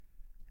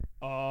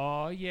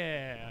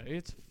yeah,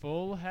 it's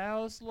Full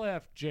House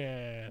Left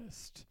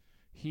Jest.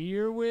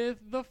 Here with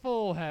the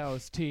Full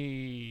House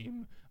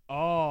team.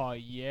 Oh,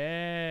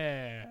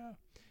 yeah.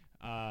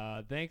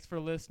 Thanks for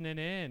listening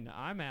in.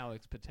 I'm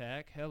Alex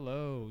Patek.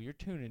 Hello. You're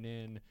tuning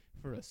in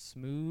for a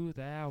smooth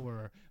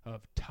hour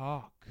of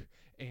talk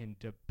and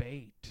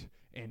debate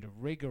and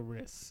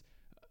rigorous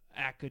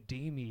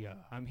academia.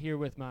 I'm here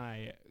with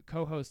my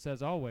co-host,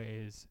 as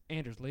always,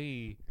 Anders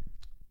Lee.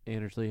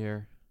 Anders Lee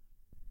here.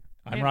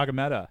 I'm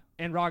Ragameta.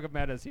 And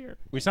Ragameta's here.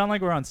 We sound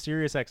like we're on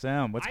Sirius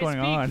XM. What's going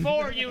on? I speak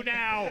for you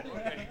now.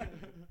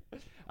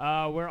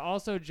 We're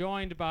also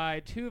joined by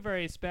two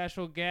very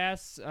special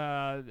guests,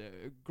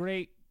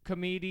 great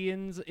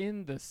comedians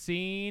in the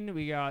scene.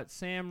 We got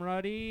Sam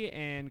Ruddy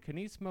and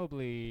Kenise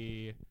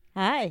Mobley.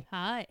 Hi.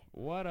 Hi.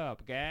 What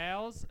up,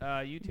 gals?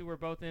 You two were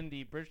both in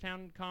the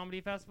Bridgetown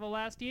Comedy Festival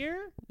last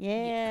year.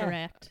 Yeah.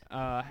 Correct.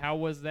 How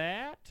was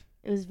that?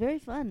 It was very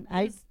fun.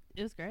 It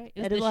was great.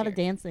 I did a lot of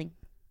dancing.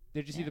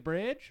 Did you see the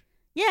bridge?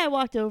 Yeah, I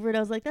walked over it. I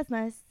was like, that's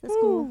nice. That's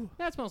cool.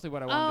 That's mostly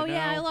what I wanted to know.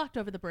 I walked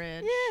over the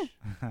bridge.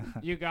 Yeah.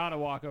 You gotta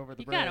walk over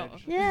the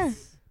bridge. Yeah.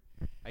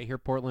 I hear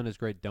Portland has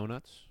great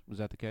donuts. Was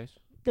that the case?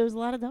 There was a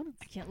lot of donuts.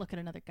 I can't look at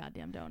another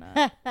goddamn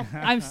donut.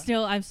 I'm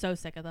so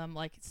sick of them,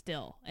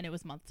 and it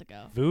was months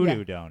ago.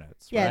 Voodoo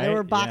donuts, Yeah, right? there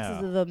were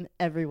boxes of them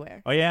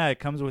everywhere. Oh, yeah, it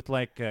comes with,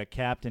 like,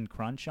 Captain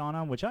Crunch on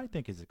them, which I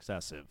think is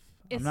excessive.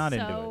 I'm not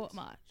into it. so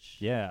much.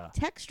 Yeah.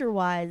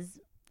 Texture-wise,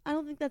 I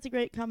don't think that's a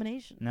great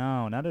combination.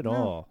 No, not at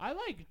all. I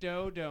like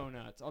dough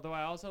donuts, although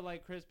I also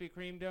like Krispy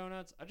Kreme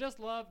donuts. I just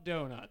love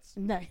donuts.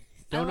 Nice.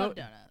 I love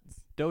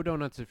donuts. Dough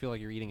donuts, I feel like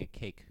you're eating a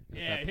cake. at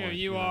Yeah, that here point,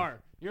 you know? are.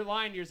 You're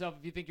lying to yourself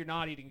if you think you're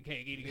not eating a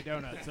cake, eating a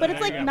donut. So But it's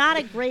there you like go. not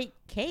a great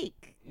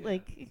cake.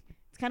 Like,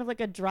 it's kind of like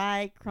a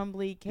dry,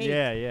 crumbly cake.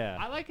 Yeah, yeah.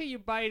 I like how you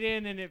bite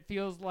in and it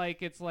feels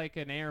like it's like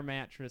an air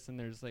mattress and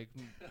there's like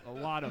a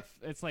lot of,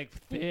 it's like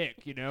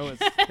thick, you know?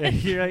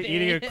 It's You're like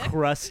eating a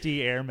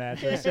crusty air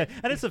mattress. And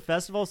it's a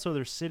festival, so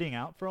they're sitting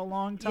out for a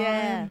long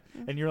time.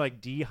 Yeah. And you're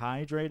like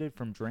dehydrated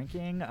from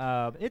drinking.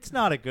 It's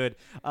not a good.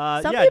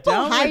 Some yeah, people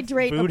down with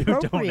hydrate Voodoo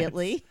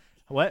appropriately. Donuts.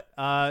 What?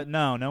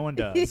 No, no one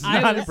does.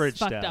 I Not was in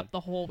Bridgetown. fucked up the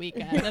whole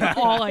weekend, and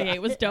all I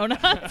ate was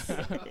donuts.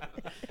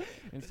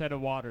 instead of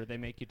water, they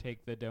make you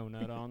take the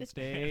donut on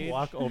stage.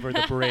 Walk over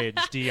the bridge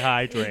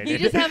dehydrated. You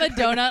just have a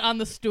donut on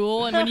the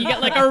stool, and when you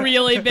get like a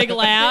really big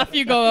laugh,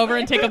 you go over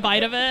and take a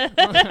bite of it.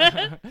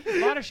 A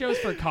lot of shows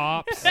for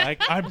cops.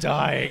 like, I'm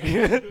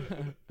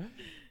dying.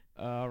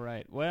 All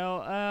right.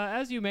 Well,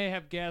 as you may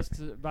have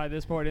guessed by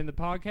this point in the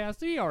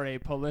podcast, we are a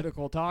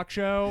political talk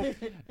show,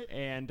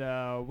 and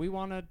we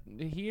want to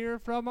hear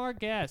from our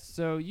guests.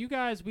 So you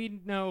guys, we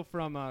know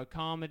from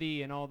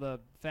comedy and all the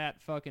fat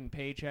fucking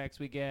paychecks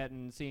we get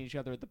and seeing each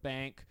other at the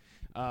bank.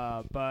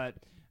 But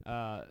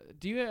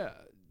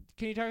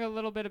can you talk a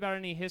little bit about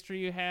any history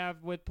you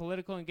have with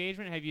political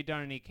engagement? Have you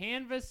done any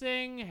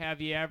canvassing? Have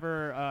you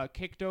ever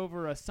kicked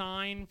over a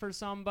sign for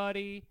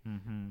somebody?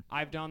 Mm-hmm.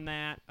 I've done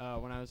that.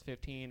 When I was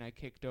 15, I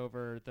kicked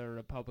over the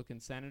Republican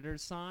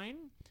senator's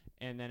sign,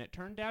 and then it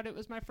turned out it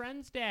was my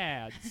friend's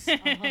dad's.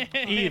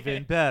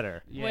 Even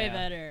better. Yeah. Way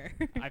better.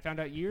 I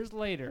found out years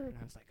later, and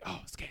I was like,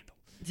 oh, scandal.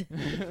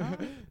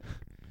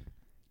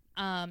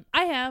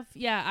 I have.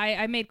 Yeah,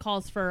 I made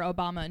calls for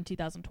Obama in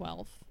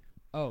 2012.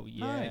 Oh,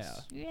 yeah.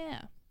 Nice.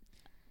 Yeah.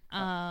 But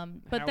How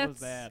that's was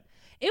that?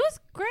 It was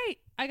great.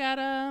 I got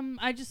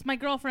my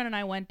girlfriend and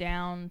I went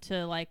down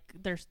to like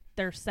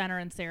their center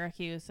in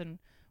Syracuse, and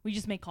we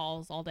just made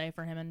calls all day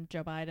for him and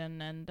Joe Biden,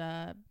 and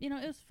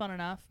it was fun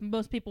enough.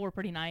 Most people were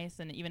pretty nice,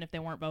 and even if they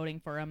weren't voting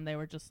for him, they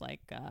were just like,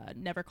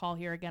 never call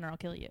here again or I'll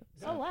kill you.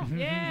 So. Oh, wow.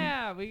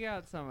 Yeah, we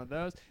got some of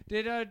those.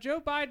 Did Joe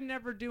Biden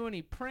ever do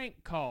any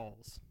prank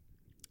calls?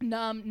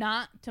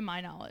 Not to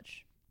my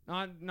knowledge.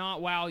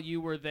 Not while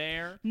you were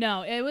there.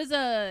 No, it was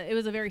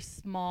a very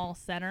small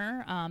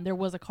center. There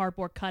was a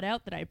cardboard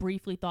cutout that I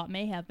briefly thought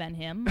may have been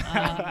him.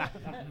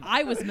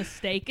 I was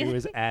mistaken. It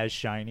was as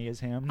shiny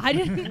as him. I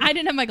didn't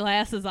have my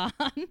glasses on.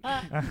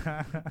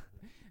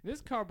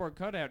 This cardboard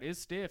cutout is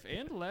stiff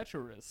and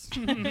lecherous.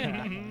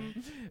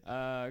 Kenise,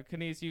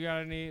 you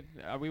got any?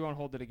 We won't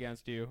hold it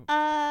against you.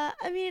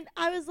 I mean,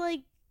 I was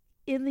like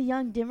in the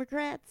Young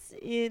Democrats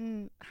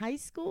in high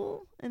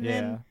school, and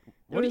then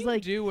What it do was you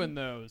like do in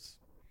those?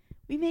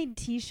 we made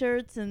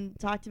T-shirts and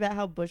talked about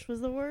how Bush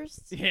was the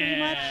worst. Pretty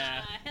much.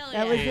 Hell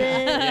That was it.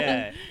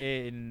 Yeah,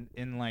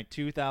 in like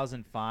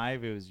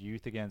 2005, it was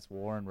Youth Against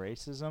War and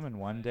Racism, and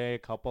one day a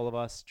couple of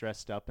us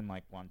dressed up in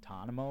like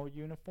Guantanamo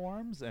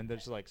uniforms and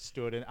just like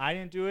stood in. I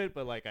didn't do it,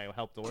 but like I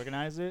helped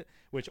organize it,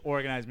 which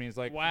organize means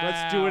like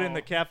let's do it in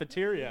the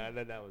cafeteria, and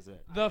then that was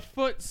it. The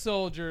foot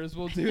soldiers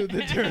will do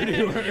the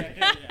dirty work.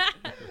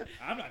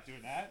 I'm not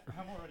doing that.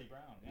 I'm already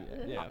brown.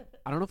 Yeah.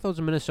 I don't know if that was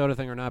a Minnesota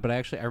thing or not, but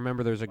I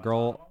remember there's a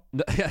girl.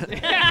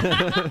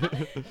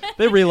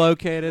 They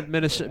relocated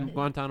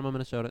Guantanamo,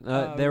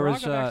 Minnesota. There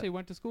was actually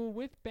went to school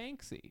with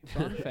Banksy.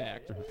 Fun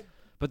fact.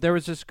 But there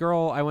was this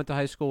girl I went to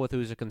high school with who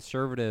was a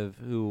conservative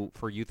who,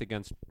 for Youth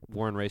Against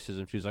War and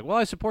Racism, she was like, well,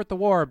 I support the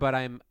war, but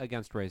I'm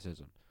against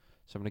racism.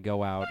 So I'm going to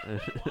go out.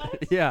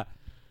 Yeah.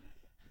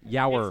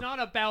 Yower. It's not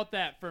about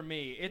that for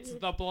me. It's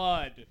the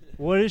blood.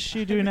 What does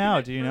she do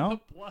now? Do you For know?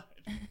 The blood.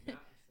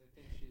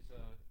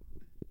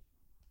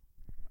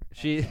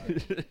 She Sorry,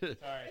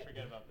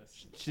 forget about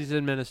this. she's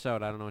in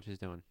Minnesota. I don't know what she's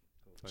doing.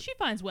 She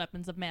finds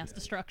weapons of mass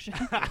destruction.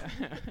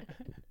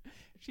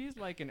 She's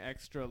like an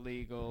extra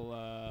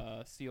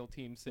legal SEAL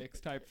Team 6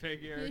 type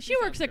figure. She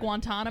works at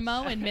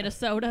Guantanamo in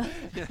Minnesota.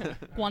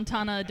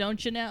 Guantana,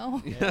 don't you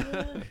know?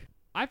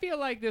 I feel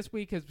like this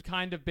week has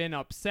kind of been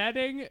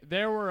upsetting.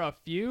 There were a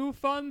few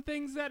fun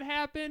things that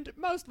happened,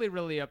 mostly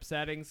really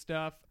upsetting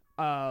stuff.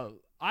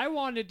 I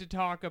wanted to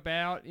talk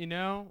about,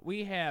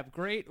 we have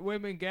great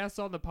women guests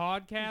on the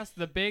podcast.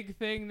 The big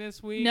thing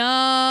this week,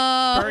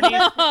 No.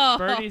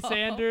 Bernie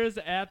Sanders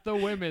at the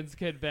women's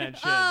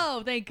convention.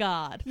 Oh, thank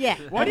God. Yeah.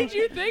 What did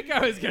you think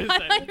I was going to I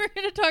say? thought you were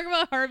going to talk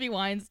about Harvey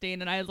Weinstein,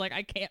 and I was like,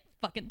 I can't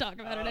fucking talk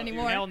about it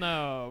anymore. Hell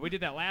no. We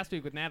did that last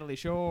week with Natalie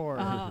Shore.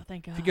 Oh,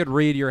 thank God. If you could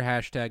read your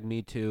hashtag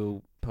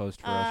 ~MeToo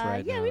post for us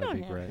right yeah, now, we that'd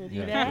don't be have great. to do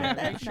Yeah. that. Yeah,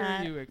 That's make sure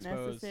not you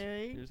expose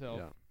necessary. yourself.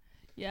 Yeah.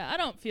 Yeah, I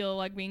don't feel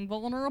like being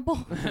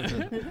vulnerable.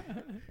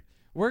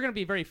 We're going to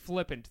be very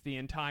flippant the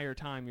entire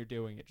time you're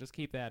doing it. Just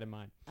keep that in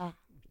mind. Ah.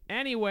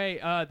 Anyway,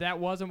 that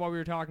wasn't what we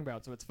were talking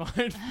about, so it's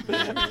fine.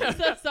 I'm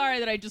so sorry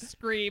that I just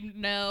screamed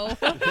no.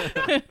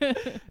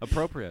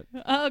 Appropriate.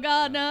 Oh,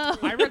 God, no.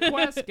 I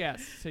request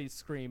guests to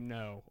scream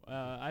no.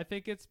 I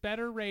think it's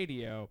better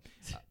radio.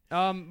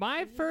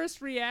 My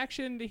first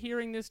reaction to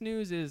hearing this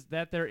news is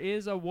that there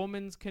is a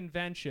women's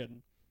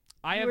convention.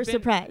 You were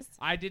surprised.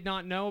 I did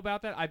not know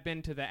about that. I've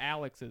been to the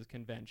Alex's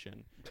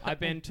convention. I've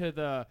been to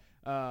the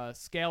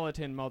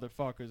skeleton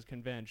motherfuckers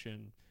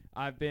convention.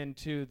 I've been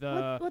to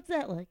the. What's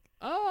that like?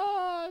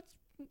 It's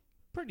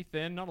pretty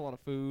thin. Not a lot of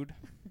food.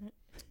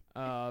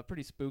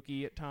 Pretty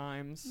spooky at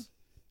times.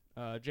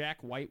 Jack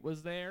White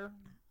was there,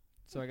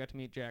 so I got to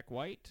meet Jack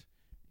White,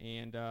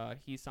 and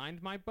he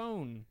signed my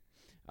bone.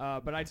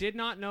 But I did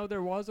not know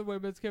there was a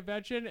women's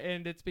convention,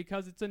 and it's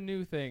because it's a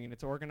new thing, and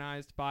it's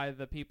organized by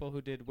the people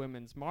who did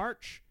Women's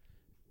March.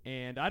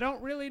 And I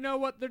don't really know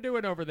what they're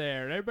doing over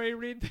there. Everybody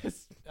read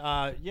this?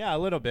 Yeah, a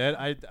little bit.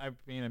 I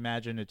mean,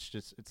 imagine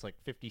it's like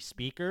 50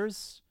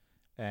 speakers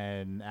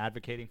and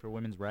advocating for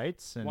women's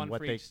rights and One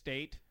what for they. each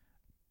state.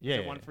 Yeah, Is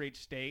it yeah, one yeah. for each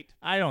state.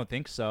 I don't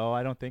think so.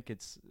 I don't think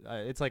it's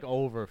like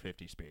over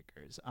 50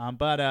 speakers.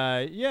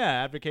 But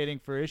yeah, advocating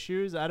for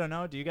issues. I don't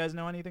know. Do you guys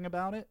know anything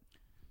about it?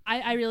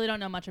 I really don't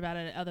know much about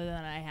it other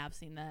than I have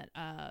seen that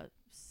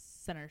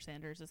Senator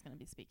Sanders is going to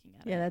be speaking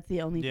at Yeah, it. that's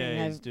the only thing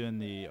Yeah, he's I've. doing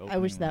the. I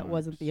wish opening that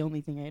wasn't the remarks. only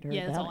thing I'd heard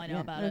Yeah, about. that's all I know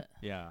about it.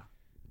 Yeah.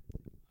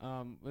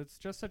 It's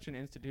just such an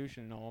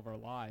institution in all of our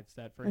lives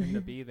that for him to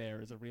be there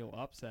is a real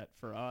upset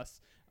for us.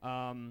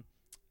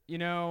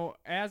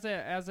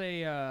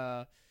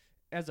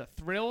 As a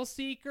thrill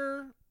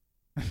seeker,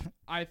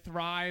 I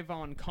thrive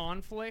on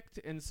conflict,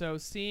 and so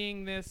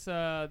seeing this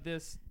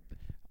this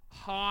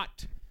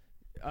hot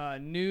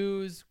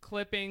news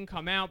clipping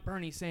come out,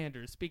 Bernie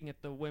Sanders speaking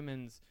at the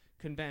women's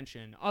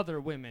convention, other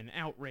women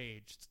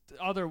outraged,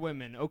 other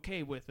women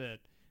okay with it.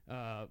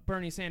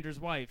 Bernie Sanders'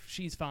 wife,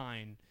 she's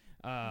fine.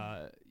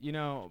 My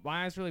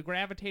eyes really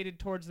gravitated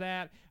towards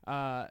that.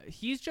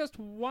 He's just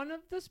one of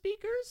the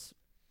speakers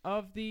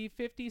of the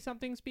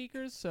 50-something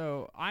speakers,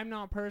 so I'm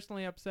not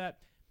personally upset.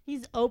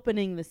 He's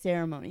opening the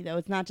ceremony, though.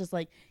 It's not just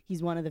like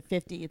he's one of the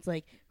 50. It's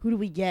like, who do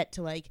we get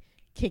to like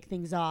kick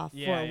things off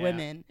Yeah, for yeah.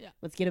 women? Yeah.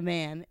 Let's get a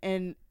man.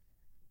 And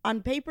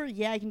on paper,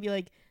 yeah, I can be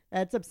like,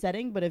 that's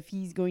upsetting. But if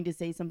he's going to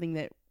say something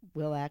that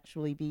will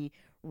actually be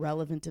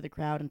relevant to the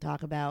crowd and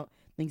talk about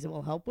things that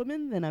will help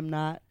women, then I'm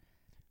not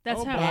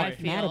That's Oh, how boy. I that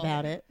feel. mad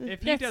about it. If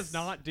he That's- does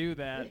not do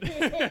that,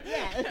 Yeah,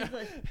 it's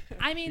like-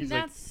 I mean, He's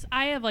like-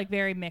 I have like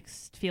very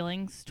mixed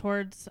feelings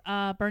towards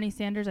Bernie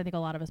Sanders. I think a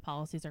lot of his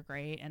policies are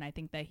great, and I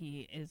think that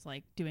he is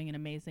like doing an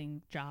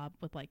amazing job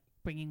with like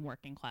bringing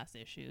working class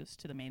issues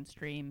to the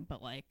mainstream.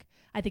 But like,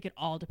 I think it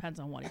all depends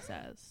on what he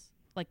says.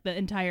 Like the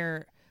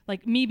entire,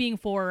 like me being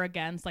for or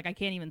against, like I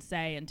can't even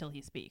say until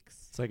he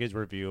speaks. It's like his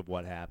review of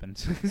what happened.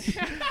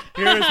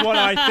 Here's what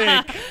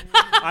I think.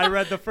 I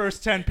read the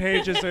first 10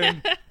 pages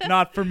and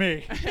not for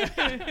me.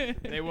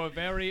 they were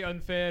very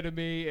unfair to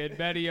me in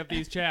many of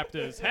these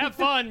chapters. Have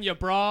fun, you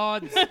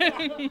broads.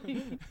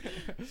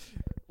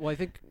 Well, I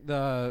think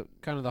the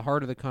kind of the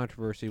heart of the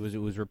controversy was it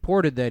was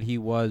reported that he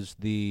was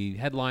the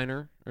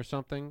headliner or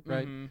something,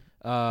 right?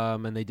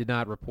 Mhm. And they did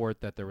not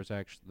report that there was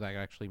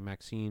actually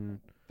Maxine.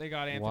 They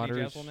got Anthony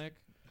Waters. Jeselnik.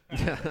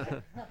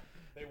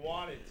 They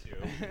wanted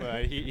to,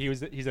 but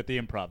he's at the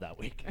Improv that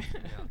week.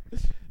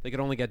 They could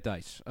only get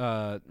dice.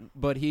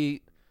 But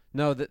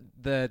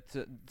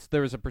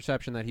there was a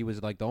perception that he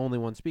was like the only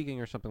one speaking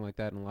or something like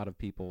that, and a lot of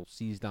people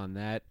seized on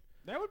that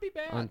That would be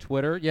bad. on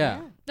Twitter.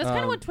 Yeah, That's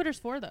kind of what Twitter's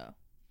for, though.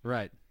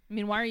 right. I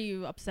mean, why are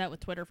you upset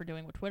with Twitter for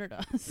doing what Twitter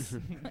does?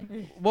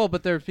 Well,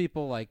 but there's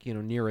people like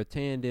Neera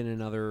Tanden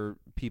and other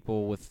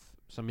people with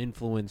some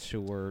influence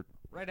who were.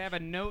 Right, I have a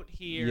note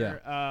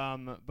here.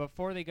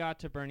 Before they got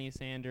to Bernie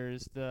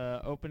Sanders,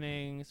 the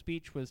opening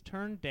speech was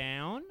turned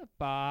down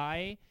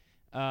by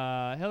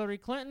Hillary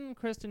Clinton,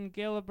 Kristen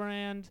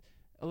Gillibrand,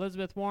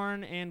 Elizabeth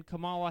Warren, and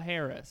Kamala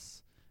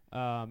Harris.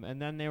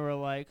 And then they were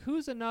like,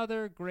 who's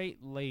another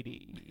great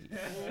lady?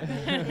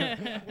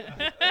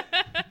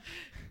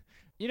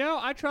 You know,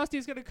 I trust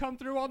he's going to come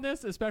through on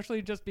this,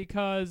 especially just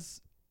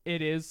because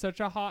it is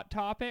such a hot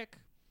topic.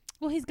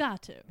 Well, he's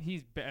got to.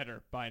 He's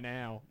better by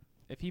now.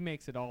 If he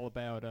makes it all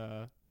about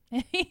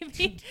if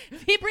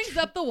he brings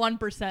up the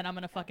 1%, I'm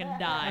gonna fucking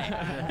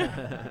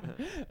die.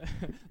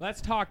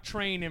 let's talk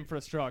train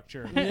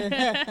infrastructure.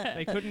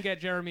 They couldn't get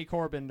Jeremy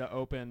Corbyn to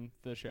open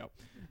the show.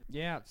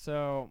 Yeah,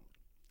 so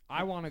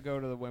I want to go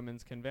to the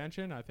women's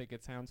convention. I think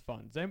it sounds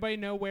fun. Does anybody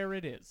know where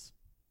it is?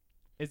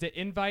 Is it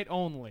invite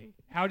only?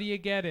 How do you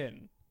get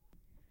in?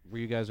 Were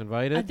you guys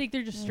invited? I think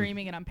they're just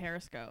streaming it on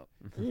Periscope.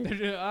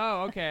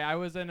 Oh, okay. I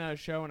was in a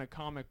show in a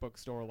comic book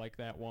store like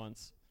that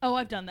once. Oh,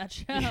 I've done that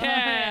show.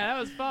 Yeah, that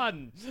was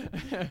fun.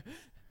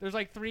 There's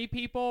like 3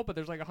 people, but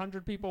there's like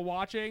 100 people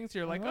watching. So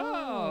you're like,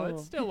 oh,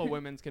 it's still a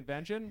women's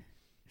convention.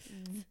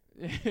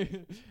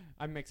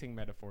 I'm mixing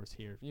metaphors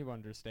here. You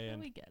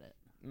understand. We get it.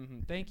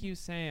 Thank you,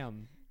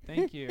 Sam.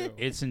 Thank you.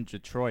 It's in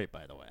Detroit,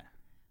 by the way.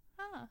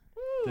 Huh.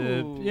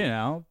 The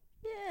Yeah.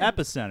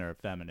 epicenter of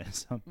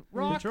feminism.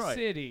 Rock Detroit.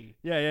 City.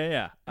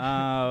 Yeah.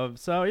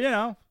 So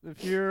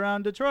if you're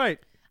around Detroit,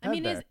 I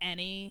mean, head is there.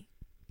 any...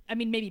 I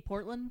mean, maybe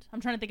Portland.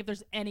 I'm trying to think if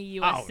there's any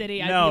U.S. city.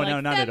 No, I'd be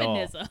like, not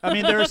feminism. at all. I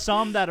mean, there are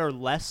some that are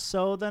less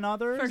so than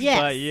others. Yes.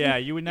 But yeah,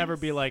 you would never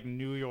be Yes. like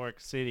New York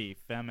City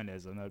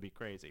feminism. That would be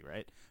crazy,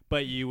 right?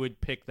 But you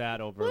would pick that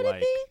over Would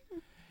like. it be?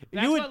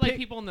 That's you would what like pick-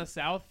 people in the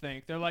South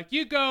think. They're like,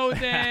 you go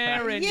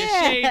there and you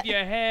Yeah. shave your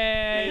They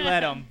head.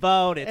 let them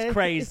vote. It's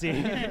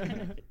crazy.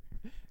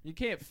 You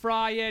can't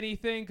fry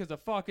anything because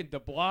of fucking De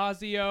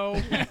Blasio.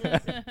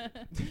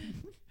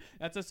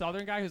 That's a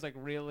Southern guy who's like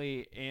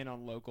really in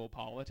on local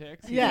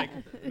politics. He's Yeah.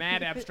 like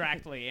mad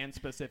abstractly and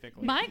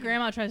specifically. My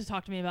grandma tries to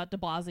talk to me about de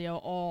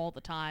Blasio all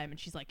the time, and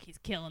she's like, he's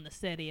killing the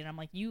city. And I'm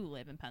like, you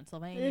live in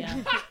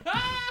Pennsylvania.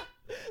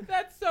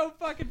 That's so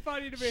fucking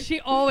funny to me. She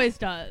always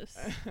does.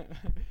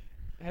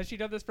 Has she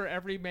done this for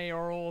every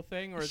mayoral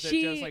thing, or is it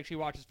She- just like she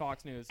watches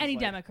Fox News? Any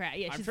It's like, Democrat.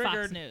 Yeah, I'm she's triggered.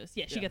 Fox News.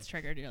 Yeah, she Yeah. gets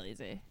triggered real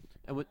easy.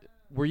 And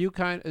were you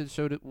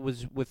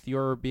was with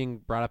your being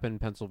brought up in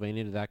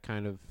Pennsylvania, did that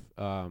kind of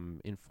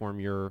inform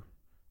your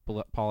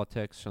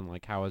politics, and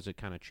like how has it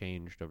kind of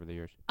changed over the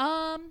years?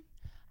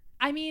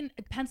 I mean,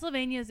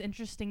 Pennsylvania is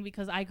interesting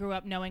because I grew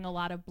up knowing a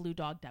lot of blue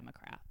dog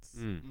Democrats.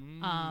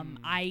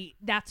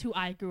 That's who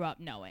I grew up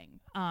knowing.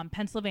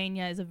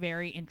 Pennsylvania is a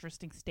very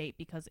interesting state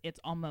because it's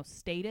almost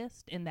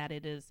statist in that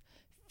it is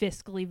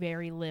fiscally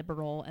very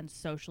liberal and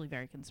socially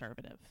very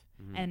conservative.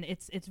 And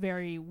it's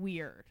very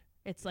weird.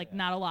 It's like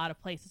not a lot of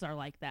places are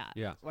like that.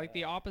 Yeah. Like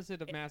the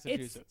opposite of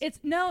Massachusetts. It's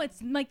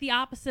like the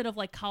opposite of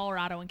like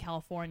Colorado and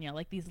California,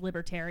 like these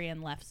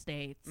libertarian left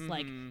states.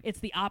 Like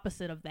it's the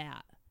opposite of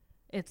that.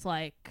 It's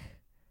like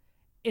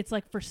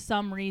for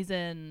some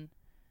reason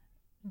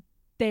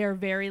they are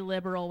very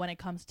liberal when it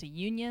comes to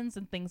unions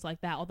and things like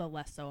that, although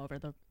less so over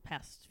the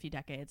past few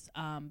decades.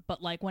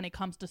 But like when it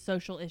comes to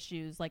social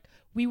issues, like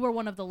we were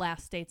one of the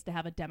last states to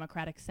have a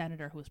Democratic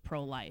senator who was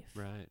pro-life.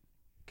 Right.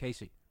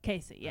 Casey.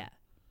 Yeah.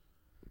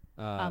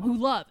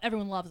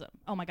 Everyone loves him.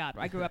 Oh my God.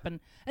 I grew up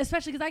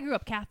especially because I grew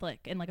up Catholic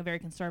in like a very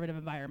conservative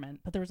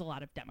environment, but there was a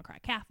lot of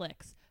Democrat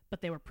Catholics,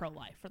 but they were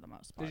pro-life for the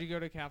most part. Did you go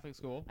to Catholic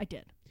school? I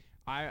did.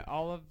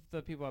 All of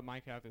the people at my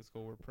Catholic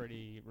school were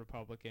pretty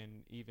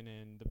Republican, even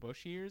in the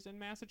Bush years in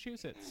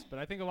Massachusetts. But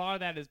I think a lot of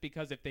that is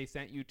because if they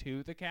sent you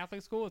to the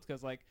Catholic school, it's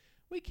because like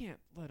we can't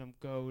let them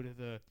go to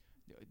the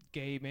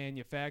gay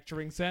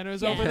manufacturing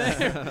centers over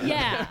there.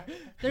 Yeah,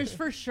 there's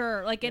for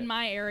sure. Like in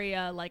my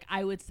area, like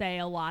I would say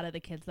a lot of the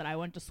kids that I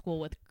went to school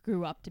with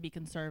grew up to be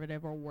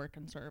conservative or were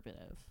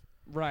conservative.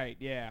 Right.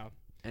 Yeah.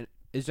 And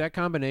is that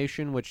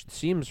combination, which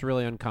seems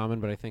really uncommon,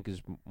 but I think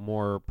is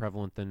more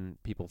prevalent than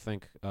people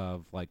think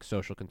of, like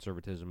social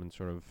conservatism and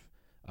sort of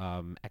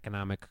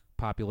economic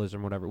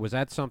populism, whatever. Was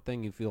that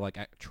something you feel like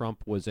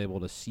Trump was able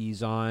to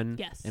seize on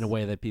Yes. in a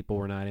way that people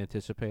were not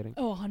anticipating?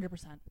 Oh,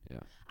 100%. Yeah.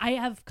 I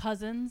have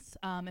cousins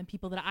and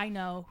people that I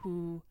know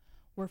who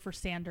were for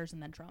Sanders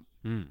and then Trump.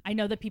 Mm. I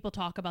know that people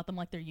talk about them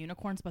like they're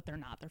unicorns, but they're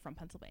not. They're from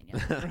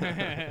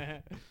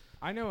Pennsylvania.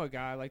 I know a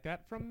guy like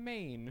that from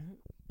Maine.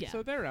 Yeah.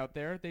 So they're out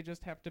there. They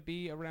just have to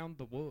be around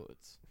the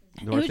woods.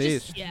 It was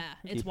Northeast. just, yeah,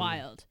 it's Keep 'em-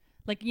 wild.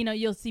 Like, you know,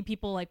 you'll see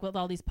people like with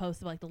all these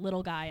posts of like the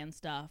little guy and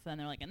stuff, and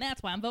they're like, and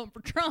that's why I'm voting for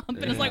Trump.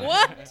 And it's like,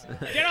 what?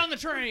 Get on the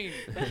train.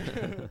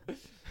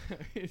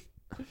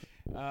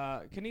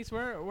 Kenise,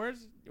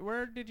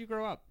 where did you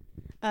grow up?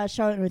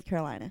 Charlotte, North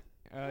Carolina.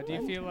 Do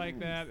you feel like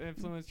that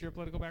influenced your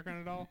political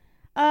background at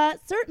all?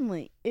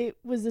 Certainly. It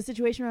was a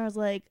situation where I was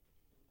like,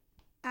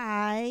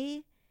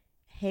 I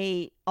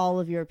hate all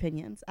of your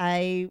opinions.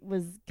 I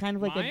was kind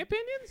of like My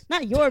opinions?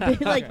 not your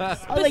opinion, like,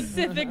 like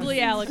Specifically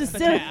Alex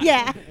specific- Patak.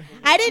 yeah.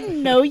 I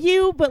didn't know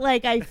you, but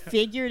like I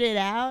figured it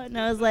out, and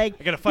I was like,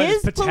 I gotta fight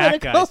his this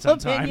Patak guy political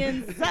sometime.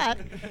 opinions suck.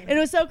 And it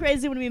was so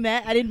crazy when we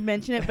met. I didn't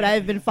mention it, but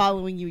I've been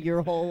following you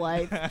your whole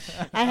life.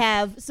 I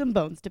have some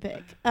bones to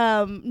pick.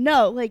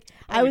 No, like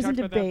Oh, I we was in talked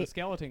about that at the debate.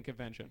 skeleton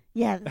convention.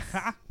 Yeah.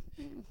 that's-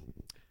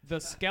 the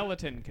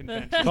skeleton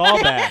convention.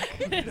 Call back.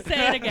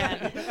 Say it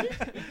again.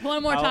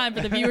 One more time for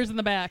the viewers in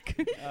the back.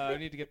 I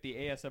need to get the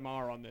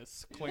ASMR on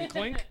this. Clink,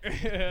 clink.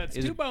 It's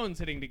Is- two bones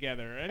hitting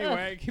together.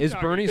 Anyway, keep Is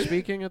talking. Bernie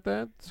speaking at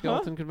that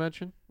skeleton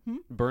convention?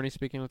 Bernie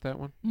speaking at that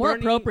one? More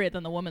Bernie- appropriate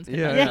than the women's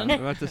Yeah, convention.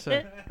 I'm about to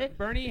say.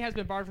 Bernie has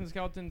been barred from the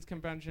Skeletons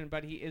convention,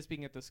 but he is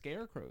speaking at the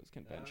Scarecrows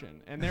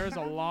convention, and there is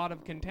a lot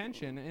of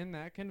contention in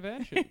that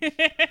convention.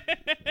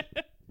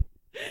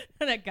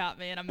 That got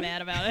me, and I'm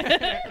mad about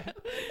it.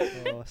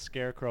 Oh,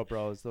 Scarecrow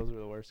Bros. Those are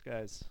the worst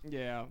guys.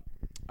 Yeah.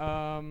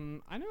 I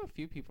know a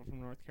few people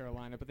from North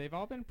Carolina, but they've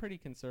all been pretty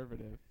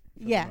conservative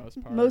for Yeah, the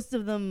most part. most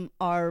of them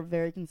are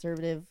very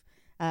conservative.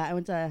 I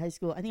went to high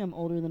school. I think I'm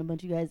older than a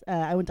bunch of you guys.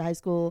 I went to high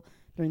school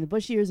during the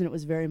Bush years, and it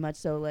was very much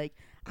so like,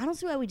 I don't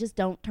see why we just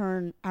don't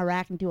turn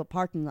Iraq into a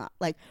parking lot.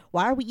 Like,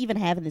 why are we even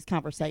having this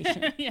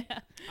conversation? Yeah.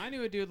 I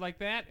knew a dude like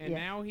that, and Yeah.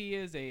 now he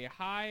is a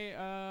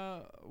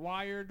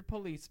high-wired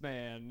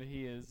policeman.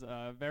 He is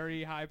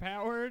very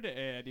high-powered,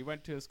 and he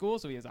went to a school,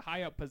 so he has a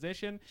high-up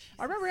position.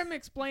 I remember him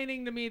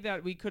explaining to me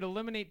that we could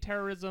eliminate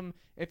terrorism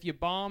if you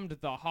bombed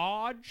the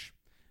Hajj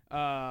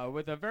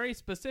with a very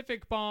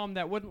specific bomb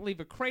that wouldn't leave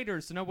a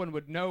crater, so no one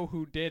would know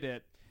who did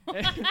it.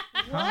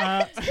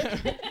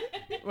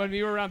 When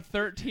we were around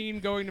 13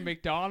 going to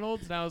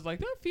McDonald's, and I was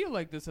like, I feel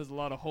like this has a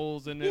lot of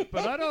holes in it,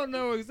 but I don't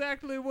know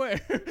exactly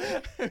where.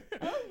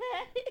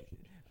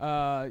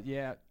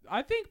 Yeah.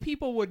 I think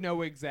people would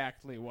know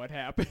exactly what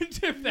happened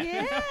if that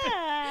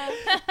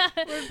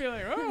happened. We'd be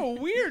like, oh,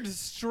 weird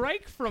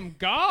strike from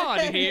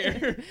God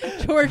here.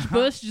 George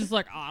Bush just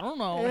like, I don't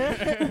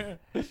know.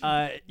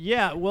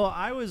 Yeah, well,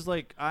 I was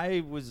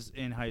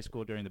in high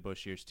school during the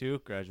Bush years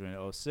too. Graduated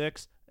in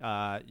 06.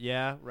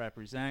 Yeah,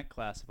 represent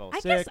class of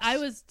 06. I guess I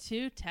was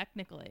too,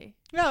 technically.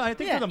 No, I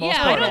think Yeah. for the most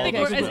Yeah, part. I don't all think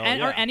of us we're will,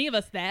 yeah. are any of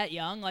us that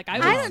young. Like I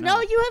was, I don't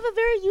know. You have a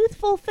very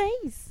youthful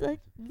face.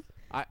 Like,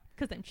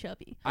 because I'm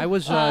chubby. I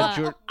was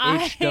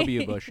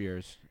H.W. Bush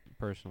years,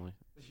 personally.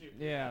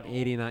 Yeah.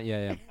 89,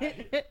 yeah.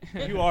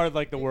 You are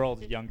like the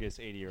world's youngest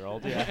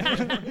 80-year-old.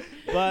 Yeah.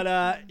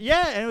 But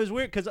yeah, and it was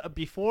weird because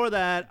before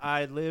that,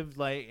 I lived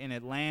like in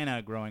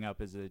Atlanta growing up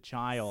as a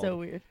child. so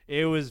weird.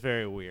 It was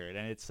very weird,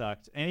 and it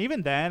sucked. And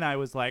even then, I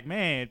was like,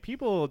 man,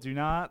 people do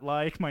not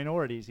like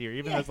minorities here,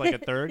 even as like a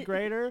third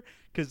grader,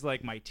 because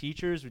like my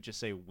teachers would just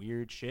say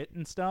weird shit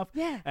and stuff.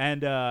 Yeah.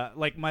 And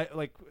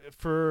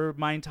for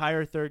my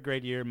entire third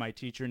grade year, my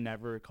teacher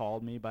never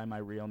called me by my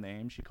real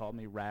name. She called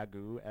me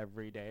Ragu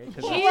every day.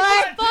 Jesus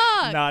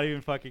fuck. Not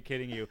even fucking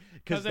kidding you.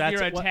 Because of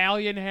your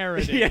Italian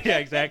heritage. yeah,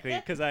 exactly.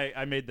 Because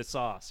I made the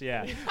sauce.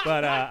 Yeah,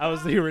 but I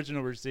was the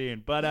original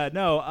Racine. But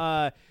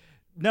no,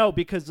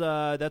 because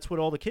that's what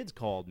all the kids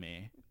called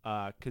me.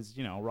 Because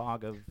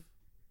Rog of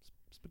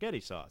spaghetti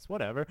sauce,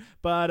 whatever.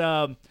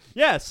 But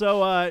yeah,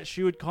 so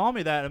she would call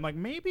me that. I'm like,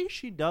 maybe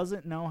she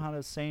doesn't know how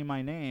to say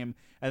my name.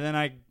 And then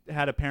I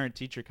had a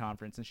parent-teacher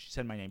conference, and she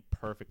said my name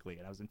perfectly,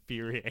 and I was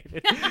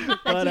infuriated. But teacher's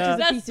a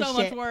That's piece of so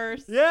much shit.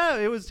 worse. yeah,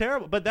 it was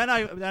terrible. But then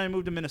I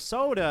moved to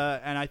Minnesota,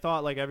 and I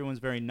thought like everyone's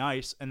very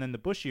nice. And then the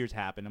Bush years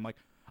happened. I'm like,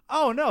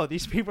 oh no,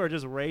 these people are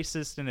just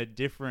racist in a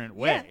different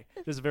way.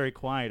 Just very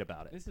quiet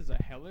about it. This is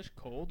a hellish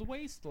cold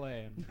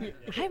wasteland.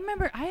 I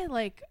remember I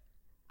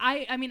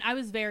mean, I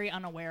was very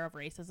unaware of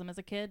racism as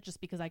a kid just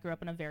because I grew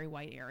up in a very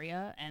white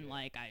area, and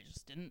like I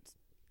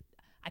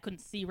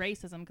couldn't see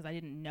racism because I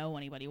didn't know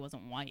anybody who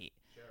wasn't white.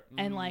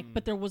 And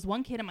but there was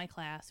one kid in my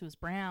class who was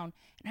brown,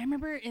 and I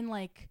remember in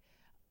like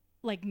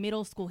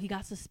middle school he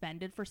got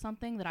suspended for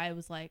something that I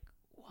was like,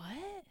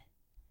 what?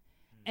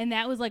 And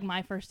that was like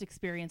my first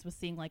experience with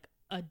seeing like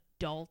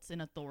adults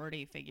and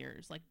authority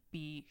figures like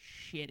be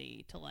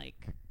shitty to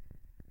like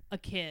a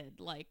kid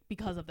like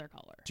because of their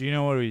color. Do you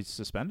know what he's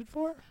suspended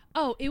for?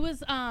 Oh, it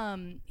was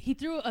he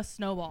threw a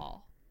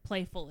snowball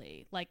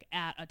playfully like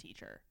at a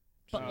teacher.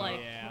 But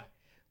yeah.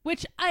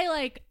 which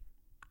I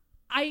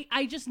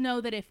just know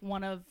that if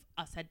one of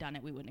us had done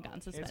it, we wouldn't have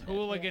gotten suspended. It's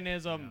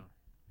hooliganism.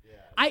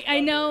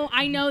 I know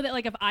that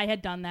like if I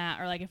had done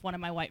that or like if one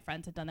of my white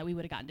friends had done that, we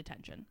would have gotten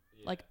detention.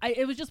 Like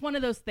it was just one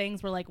of those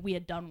things where like we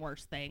had done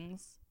worse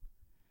things.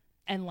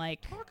 And like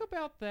Talk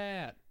about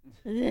that.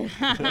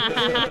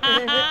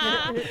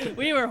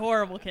 we were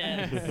horrible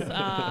kids.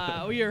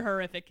 We were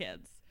horrific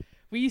kids.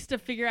 We used to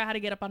figure out how to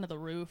get up onto the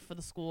roof of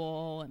the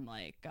school, and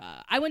like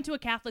I went to a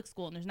Catholic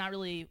school, and there's not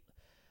really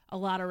a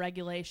lot of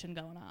regulation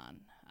going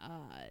on,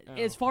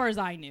 as far as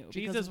I knew.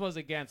 Jesus was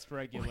against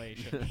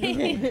regulation. That's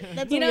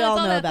what You know, we all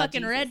it's all know that about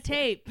fucking Jesus. red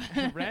tape.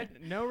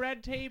 No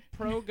red tape,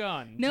 pro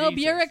gun. No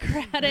Jesus.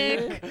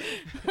 bureaucratic.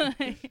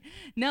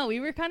 No, we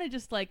were kind of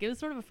just like, it was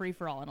sort of a free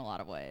for all in a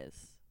lot of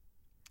ways.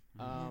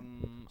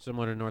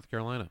 Similar to North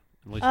Carolina,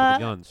 at least with the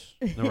guns.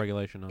 No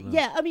regulation on that.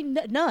 Yeah, I mean,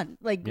 none.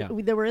 Like, Yeah.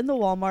 they were in the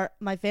Walmart.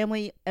 My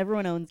family,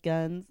 everyone owns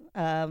guns.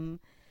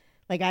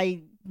 Like,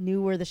 I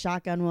knew where the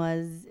shotgun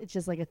was. It's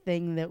just, like, a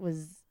thing that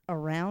was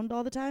around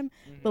all the time.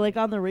 But, like,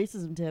 on the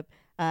racism tip,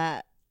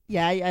 yeah,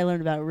 I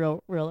learned about it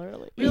real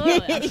early. Real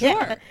early, I'm Yeah.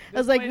 sure. I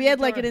was like, Explain we had,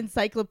 it like, to an her.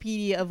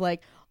 encyclopedia of,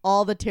 like,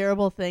 all the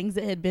terrible things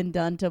that had been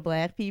done to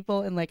black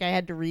people, and like I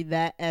had to read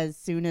that as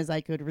soon as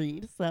I could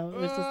read. So it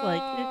was just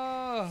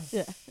like,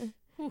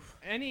 yeah.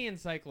 Any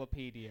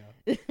encyclopedia.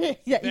 Yeah,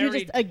 you're Very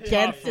just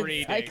against tough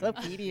reading.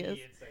 encyclopedias.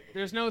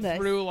 There's no Nice.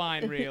 through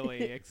line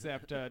really,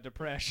 except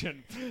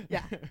depression.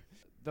 Yeah.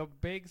 The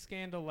big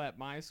scandal at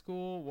my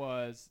school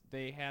was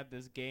they had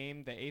this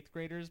game the 8th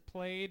graders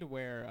played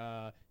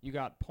where you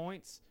got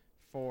points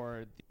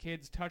for the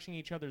kids touching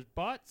each other's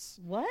butts.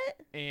 What?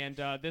 And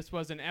this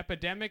was an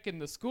epidemic in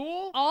the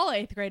school. All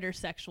 8th graders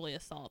sexually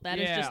assault. That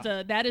is Yeah.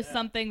 just that is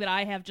something that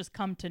I have just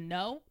come to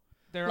know.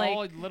 They're like-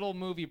 all little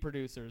movie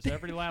producers,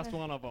 every last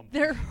one of them.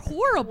 They're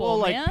horrible, Well,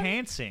 like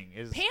man. pantsing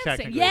is Pantsing.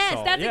 technically Yes,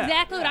 assault. that's Yeah.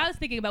 exactly what I was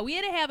thinking about. We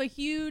had to have a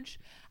huge.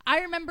 I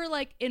remember,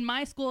 like in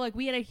my school, like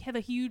we had to have a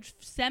huge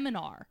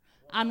seminar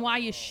on why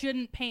you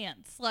shouldn't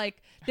pants.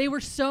 Like they were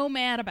so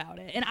mad about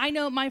it, and I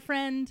know my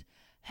friend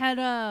had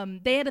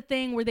they had a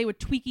thing where they would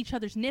tweak each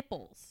other's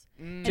nipples,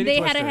 and Titty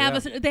they had to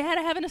twister, have they had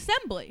to have an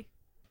assembly.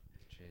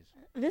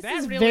 This That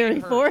is really very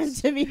hurts. foreign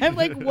to me. I'm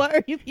like, what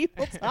are you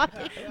people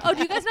talking about? Oh,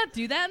 do you guys not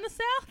do that in the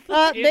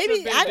South? It's a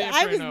Maybe bit I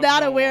was different up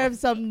not aware north. of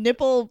some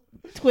nipple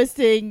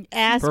twisting,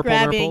 ass Purple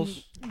grabbing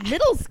nipples.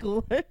 middle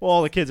schooler. Well,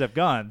 all the kids have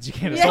guns. You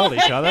can't Yeah. assault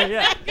each other.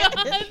 Yeah.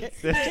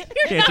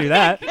 Can't do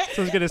that.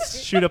 Someone's going to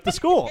shoot up the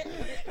school.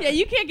 Yeah,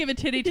 you can't give a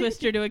titty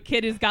twister to a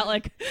kid who's got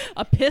like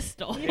a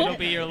pistol. It'll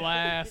be your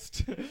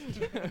last.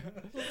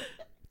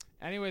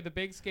 Anyway, the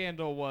big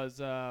scandal was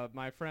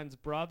my friend's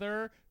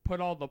brother put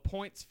all the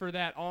points for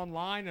that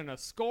online on a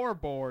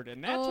scoreboard,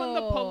 and that's when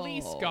the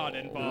police got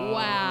involved.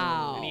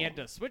 Wow. And he had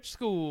to switch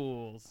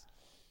schools.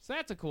 So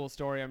that's a cool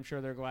story. I'm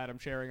sure they're glad I'm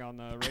sharing on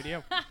the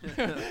radio.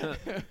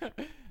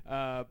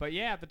 But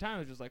yeah, at the time, I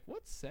was just like,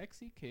 what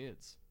sexy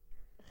kids?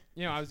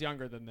 You know, I was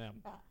younger than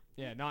them.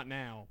 Yeah, not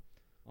now.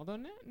 Although,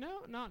 no,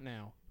 not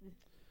now.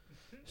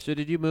 So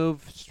did you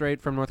move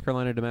straight from North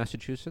Carolina to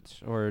Massachusetts,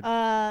 or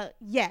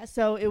Yeah,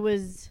 so it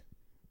was,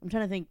 I'm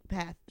trying to think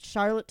path.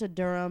 Charlotte to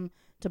Durham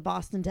to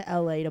Boston to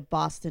LA to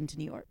Boston to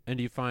New York. and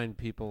do you find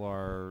people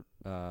are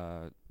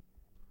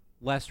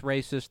less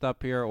racist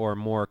up here or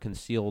more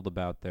concealed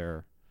about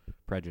their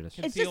prejudice?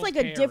 It's just Concealed like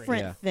a carry.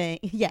 different Yeah. thing.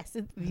 Yes,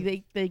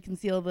 they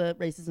conceal the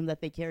racism that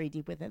they carry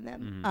deep within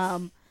them.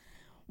 Mhm.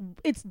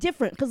 It's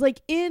different because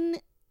like in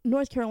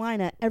North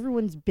Carolina,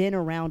 everyone's been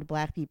around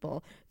black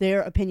people.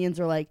 Their opinions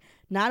are like,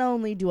 not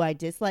only do I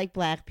dislike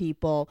black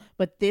people,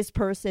 but this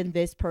person,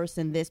 this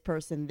person, this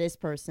person, this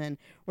person.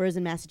 Whereas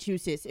in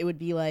Massachusetts, it would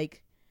be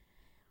like,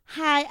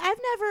 hi, I've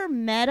never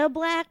met a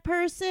black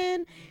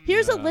person.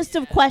 Here's a list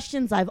of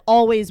questions I've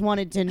always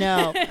wanted to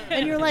know.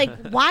 And you're like,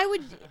 why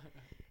would...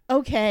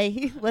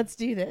 Okay, let's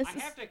do this. I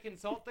have to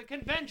consult the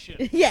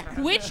convention.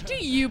 Yeah. Which do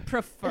you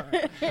prefer?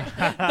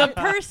 The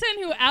person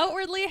who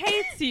outwardly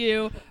hates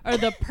you or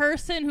the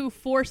person who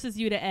forces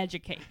you to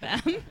educate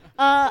them?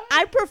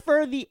 I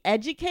prefer the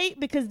educate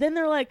because then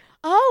they're like,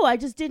 oh, I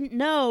just didn't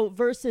know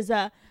versus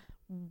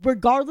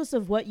regardless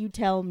of what you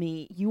tell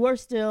me, you are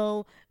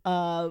still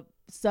a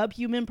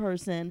subhuman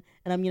person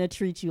and I'm going to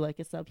treat you like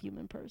a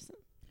subhuman person.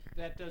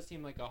 That does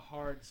seem like a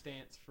hard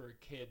stance for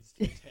kids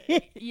to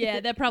take. Yeah,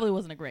 that probably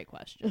wasn't a great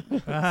question.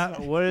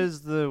 What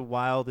is the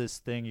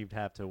wildest thing you'd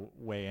have to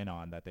weigh in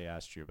on that they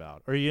asked you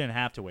about? Or you didn't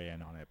have to weigh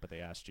in on it, but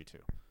they asked you to.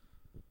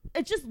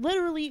 It's just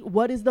literally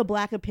what is the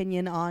black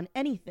opinion on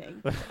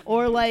anything?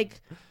 Or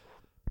like,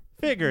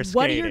 Figure skating.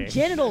 what do your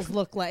genitals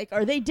look like?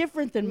 Are they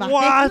different than mine?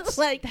 What?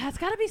 Like, That's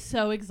got to be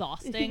so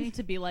exhausting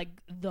to be like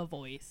the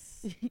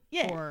voice.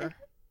 yeah. Or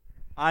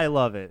I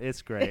love it.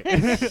 It's great.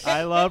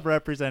 I love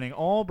representing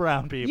all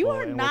brown people. You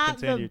are and will not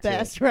the continue to.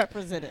 best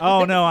representative.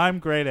 Oh, no, I'm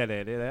great at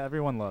it.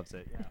 Everyone loves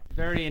it. Yeah.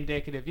 Very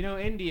indicative. You know,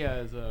 India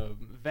is a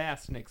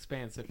vast and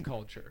expansive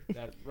culture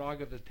that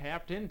Raghav has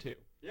tapped into.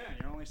 Yeah,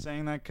 you're only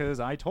saying that because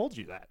I told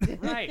you that.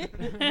 Right.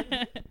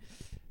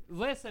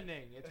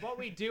 Listening. It's what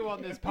we do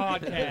on this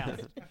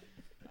podcast.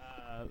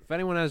 If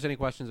anyone has any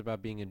questions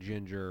about being a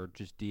ginger,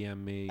 just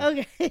DM me.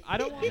 Okay. I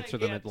don't want to Answer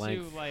get them at too,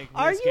 length. like,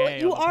 Are you?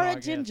 risque You on the are a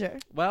podcast. ginger.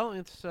 Well,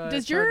 it's does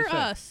it's hard your to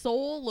say.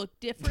 soul look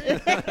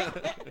different?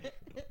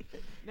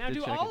 Now, Good do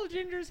checking. all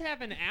gingers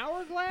have an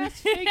hourglass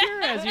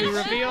figure, as you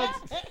revealed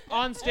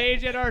on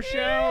stage at our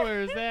show, or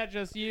is that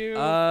just you?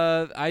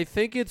 I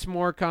think it's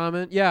more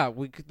common. Yeah,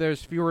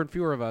 there's fewer and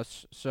fewer of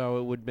us, so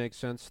it would make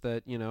sense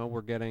that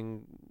we're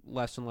getting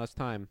less and less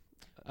time.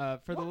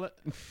 For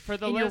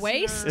the In your listener,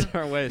 waist?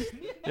 Our ways.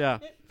 Yeah.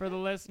 For the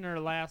listener,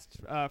 last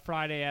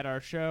Friday at our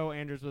show,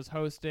 Andrews was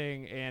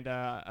hosting,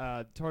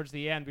 and towards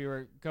the end, we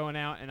were going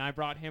out, and I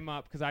brought him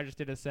up because I just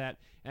did a set,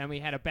 and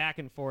we had a back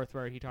and forth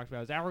where he talked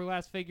about his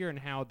hourglass figure and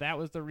how that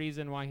was the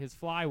reason why his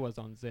fly was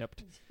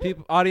unzipped.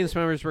 Audience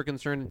members were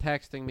concerned and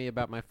texting me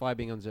about my fly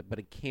being unzipped, but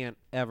it can't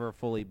ever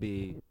fully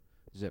be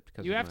zipped.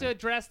 You have to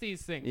address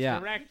these things Yeah.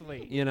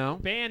 correctly.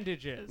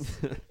 Bandages.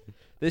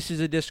 This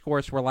is a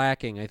discourse we're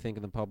lacking, I think,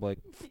 in the public.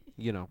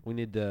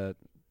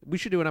 We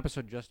should do an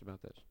episode just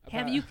about this.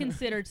 Have you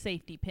considered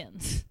safety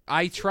pins?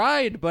 I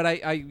tried, but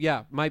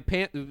my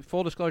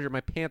full disclosure,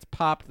 my pants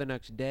popped the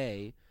next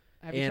day,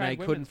 Have you and tried I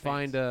couldn't women's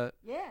find pants?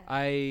 a.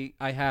 Yeah.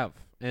 I have,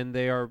 and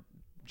they are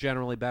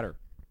generally better.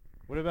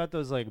 What about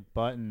those like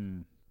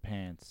button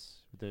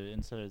pants?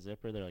 Instead of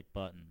zipper, they're like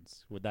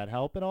buttons. Would that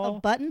help at A all?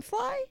 button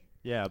fly?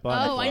 Yeah,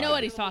 button. Oh, I know fly.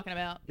 what he's talking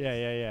about.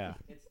 Yeah.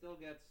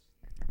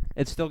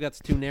 It still gets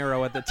too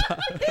narrow at the top.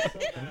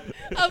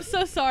 I'm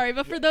so sorry,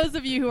 but for those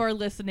of you who are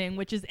listening,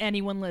 which is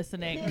anyone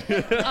listening,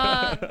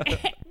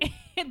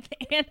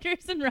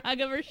 Anders and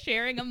Raghav are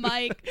sharing a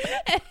mic,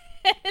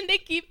 and they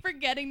keep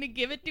forgetting to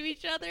give it to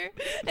each other,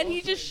 and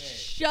he just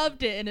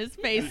shoved it in his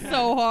face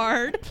so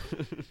hard.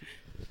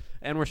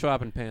 And we're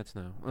swapping pants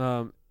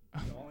now.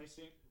 Only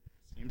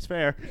seems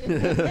fair.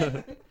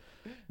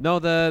 No,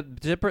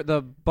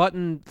 the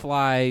button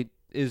fly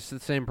is the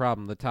same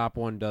problem. The top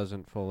one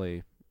doesn't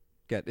fully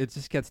it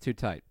just gets too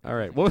tight. All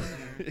right. Well,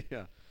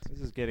 yeah. This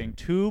is getting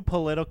too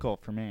political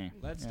for me.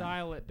 Let's Yeah.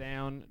 dial it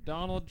down.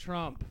 Donald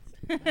Trump.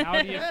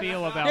 How do you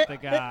feel about the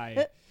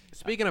guy?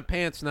 Speaking of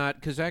pants, not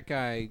because that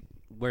guy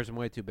wears them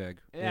way too big.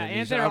 Yeah, and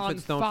his they're on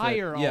outfits don't fit.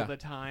 fire all Yeah. the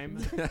time.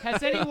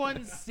 Has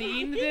anyone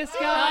seen this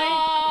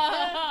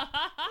guy?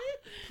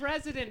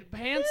 President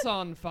Pants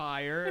on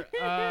Fire.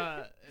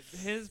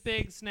 His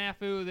big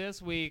snafu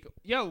this week.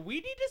 Yo, we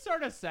need to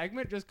start a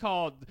segment just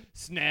called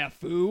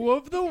Snafu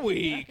of the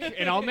Week.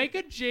 And I'll make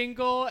a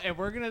jingle, and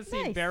we're going to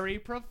seem Nice. very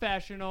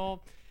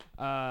professional.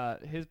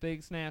 His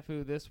big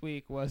snafu this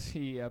week was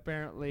he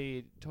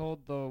apparently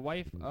told the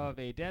wife of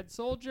a dead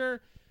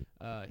soldier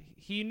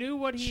he knew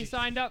what he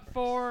signed up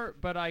for,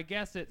 but I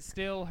guess it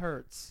still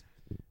hurts.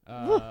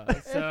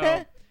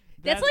 So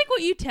That's like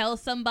what you tell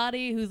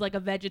somebody who's like a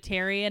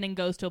vegetarian and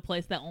goes to a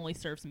place that only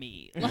serves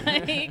meat.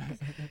 Like,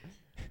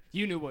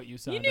 you knew what you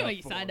signed up you knew what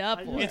you for. signed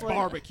up for. It's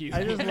barbecue.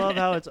 I just love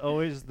how it's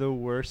always the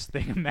worst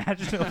thing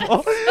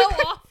imaginable. so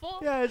awful.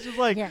 Yeah, it's just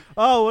like, Yeah.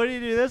 oh, what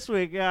did he do this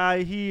week?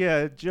 He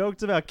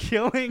joked about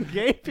killing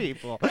gay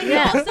people. He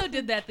also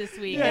did that this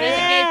week. And as a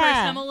gay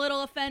person, I'm a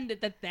little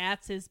offended that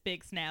that's his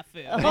big snafu.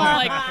 It's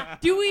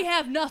like, do we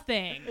have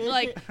nothing?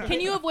 Like,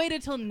 can you have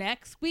waited till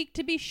next week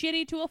to be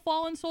shitty to a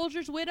fallen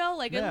soldier's widow?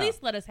 Like, Yeah. at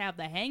least let us have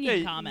the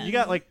hanging Yeah, comment. you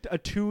got like a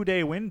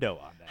 2-day window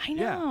on that. I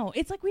know.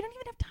 It's like we don't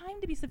even have time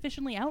to be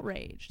sufficiently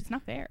outraged. It's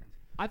not fair.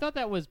 I thought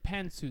that was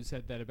Pence who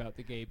said that about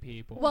the gay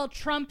people. Well,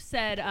 Trump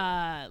said,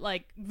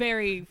 like,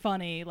 very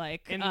funny,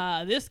 like,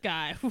 And- this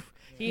guy,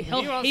 he he'd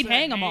also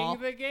hang them all.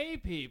 the gay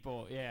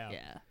people. Yeah.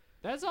 Yeah.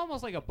 That's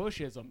almost like a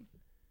Bushism.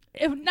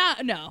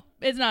 No,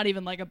 it's not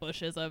even like a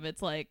Bushism.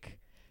 It's like,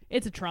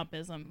 it's a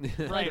Trumpism.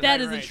 Right, Like, that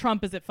right, is right. as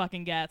Trump as it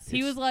fucking gets.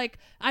 He was like,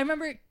 I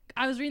remember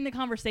I was reading the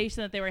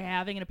conversation that they were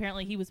having, and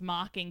apparently he was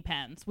mocking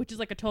Pence, which is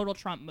like a total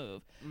Trump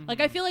move.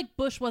 Like, I feel like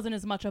Bush wasn't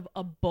as much of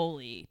a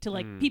bully to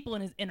like people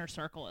in his inner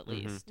circle, at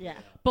least. Yeah.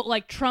 But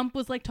like Trump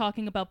was like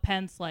talking about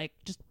Pence, like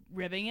just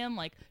ribbing him,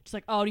 like just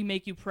like, oh, do he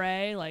make you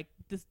pray? Like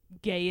this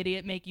gay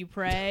idiot make you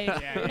pray?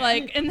 Yeah.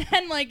 Like, and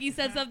then like he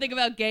said something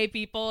about gay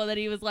people, and then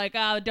he was like,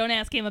 oh, don't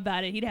ask him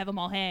about it. He'd have them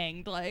all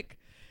hanged. Like,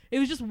 it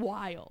was just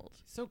wild.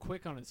 So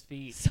quick on his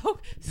feet. So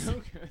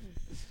good.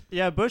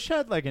 Yeah, Bush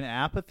had like an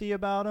apathy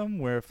about him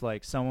where if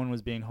like someone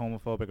was being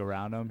homophobic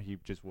around him, he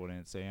just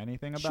wouldn't say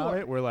anything about Sure.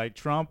 it. Where like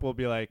Trump will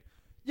be like,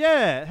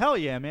 yeah, hell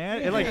yeah,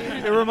 man. It, like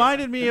it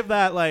reminded me of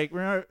that like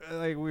remember,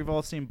 like we've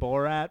all seen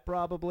Borat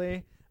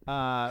probably.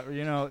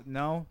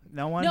 No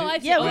one. no,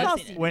 I've Yeah, seen, we've I've all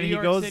seen seen it. when New he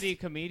York goes City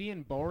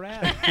comedian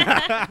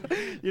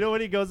Borat. you know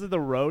when he goes to the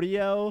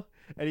rodeo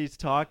and he's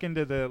talking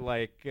to the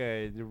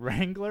the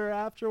wrangler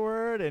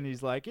afterward and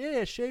he's like,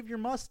 yeah, shave your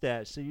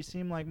mustache so you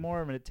seem like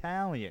more of an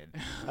Italian.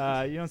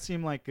 You don't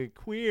seem like a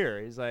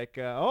queer. He's like,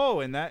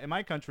 in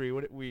my country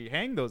we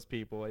hang those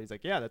people. He's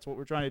like, yeah, that's what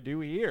we're trying to do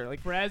here.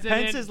 Like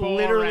President Pence is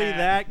literally Borat.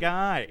 that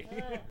guy.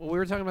 Well, we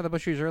were talking about the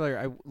Bushies earlier.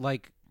 I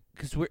like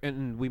because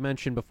we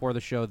mentioned before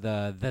the show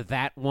the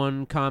that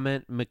one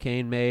comment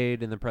McCain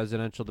made in the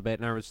presidential debate,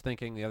 and I was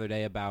thinking the other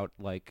day about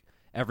like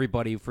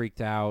everybody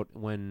freaked out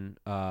when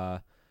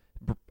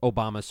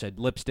Obama said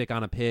lipstick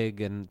on a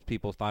pig, and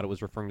people thought it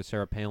was referring to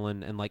Sarah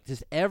Palin, and like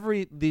just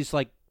these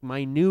like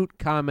minute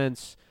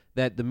comments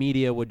that the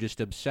media would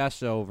just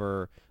obsess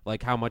over,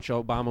 like how much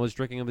Obama was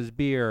drinking of his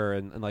beer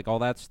and like all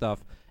that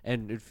stuff,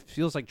 and it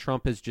feels like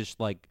Trump has just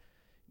like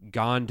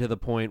gone to the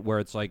point where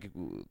it's like,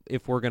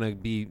 if we're gonna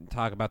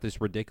talk about this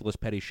ridiculous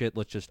petty shit,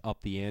 let's just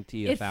up the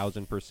ante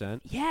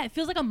 1,000%. Yeah, it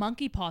feels like a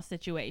monkey paw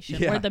situation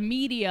Yeah. where the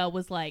media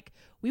was like,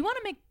 we want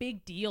to make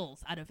big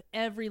deals out of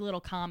every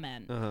little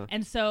comment. Uh-huh.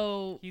 And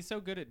so He's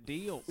so good at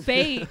deals.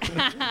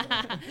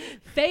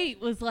 Fate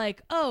was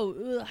like,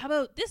 oh, how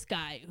about this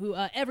guy who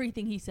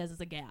everything he says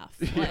is a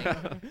gaffe.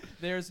 Like,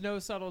 There's no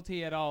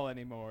subtlety at all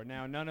anymore.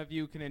 Now none of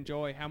you can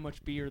enjoy how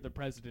much beer the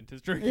president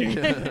is drinking.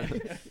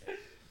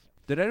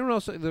 Did anyone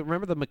else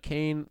remember the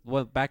McCain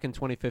back in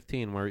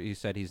 2015 where he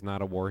said he's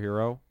not a war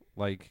hero?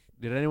 Like,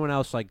 did anyone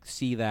else like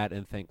see that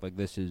and think like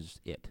this is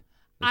it?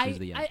 This is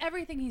the end.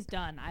 everything he's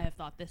done, I have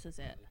thought this is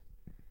it.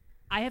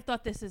 I have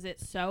thought this is it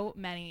so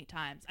many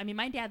times. I mean,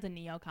 my dad's a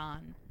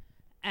neocon,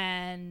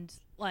 and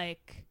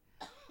like,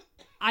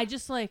 I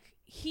just like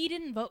he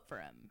didn't vote for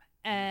him,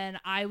 and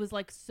I was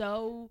like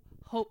so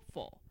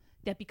hopeful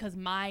that because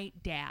my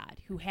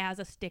dad, who has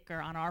a sticker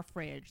on our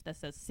fridge that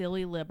says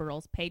 "Silly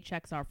liberals,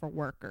 paychecks are for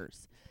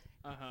workers,"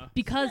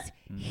 because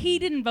he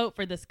didn't vote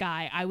for this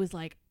guy, I was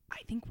like, I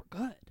think we're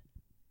good.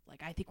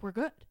 Like, I think we're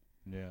good.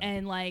 Yeah.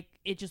 And like,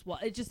 it's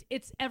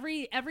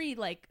every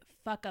like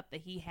fuck up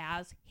that he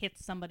has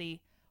hits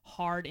somebody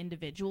hard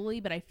individually,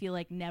 but I feel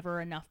like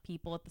never enough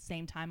people at the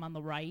same time on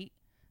the right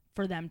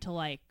for them to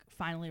like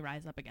finally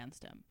rise up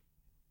against him.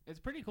 It's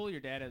pretty cool your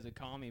dad has a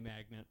commie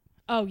magnet.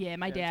 Oh yeah,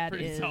 my Yeah, dad it's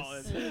pretty is.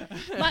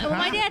 solid.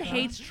 my dad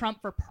hates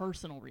Trump for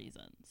personal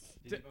reasons.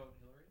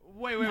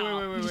 Wait.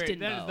 No, he just didn't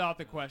That is vote. not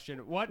the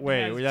question. What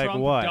Wait, has like Trump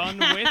what? done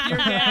with your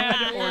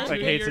dad, or Like to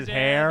hates your his dad?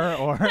 hair,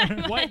 or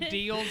What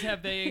deals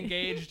have they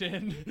engaged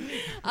in?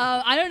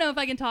 I don't know if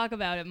I can talk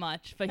about it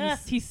much, but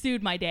he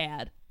sued my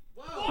dad.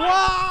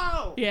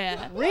 whoa,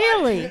 Yeah.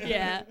 Really?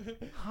 Yeah.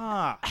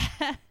 huh?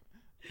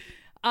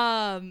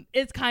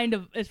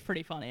 It's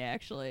pretty funny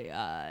actually.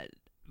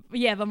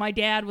 Yeah, but my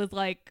dad was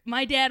like,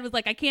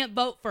 I can't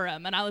vote for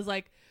him, and I was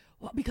like,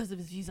 what? Because of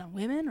his views on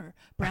women or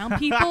brown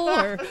people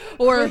or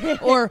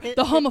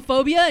the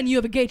homophobia, and you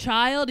have a gay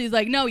child? He's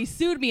like, no, he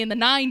sued me in the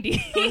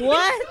 90s.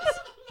 What?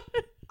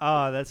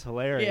 Oh, that's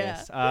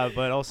hilarious.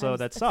 But also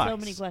that sucks. So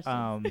many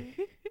questions.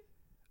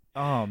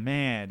 Oh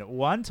man,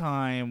 one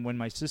time when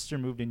my sister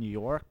moved to New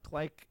York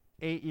like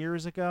 8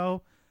 years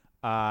ago,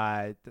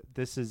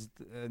 this is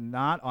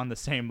not on the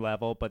same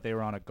level, but they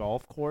were on a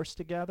golf course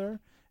together,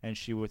 and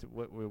we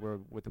were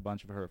with a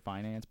bunch of her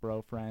finance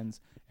bro friends,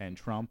 and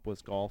Trump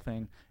was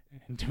golfing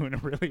and doing a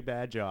really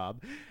bad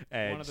job,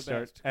 and One of the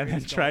best, and then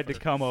greatest tried to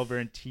golfer. come over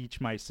and teach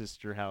my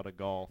sister how to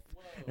golf.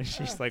 And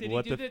she's like, Did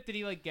 "What he the?" Did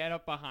he like get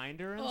up behind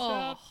her and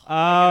Oh. stuff?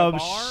 Like in a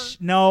bar?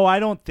 No, I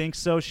don't think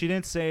so. She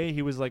didn't say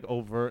he was like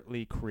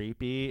overtly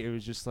creepy. It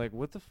was just like,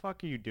 what the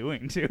fuck are you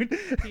doing, dude?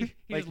 He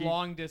Like, just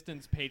long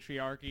distance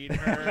patriarchy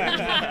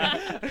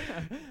her.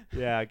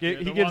 Yeah, You're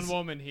he the gives one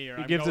woman here.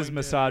 he I'm gives his going to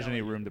misogyny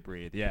yell at you. room to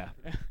breathe. Yeah.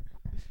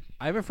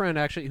 I have a friend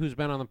actually who's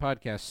been on the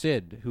podcast,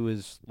 Sid, who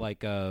is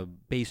like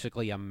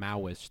basically a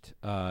Maoist.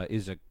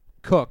 Is a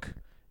cook,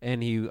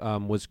 and he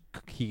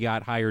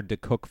got hired to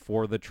cook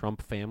for the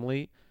Trump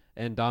family.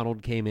 And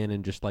Donald came in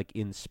and just like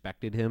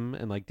inspected him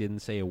and like didn't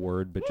say a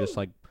word, but just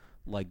like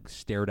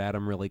stared at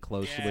him really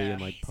closely Yeah.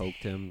 and like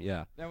poked him.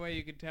 Yeah. That way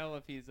you can tell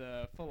if he's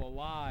full of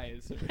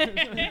lies.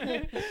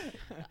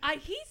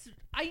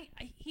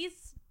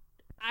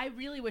 I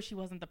really wish he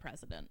wasn't the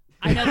president.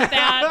 I know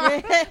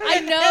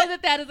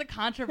that is a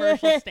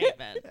controversial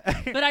statement,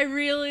 but I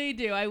really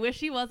do. I wish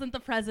he wasn't the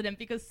president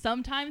because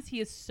sometimes he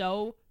is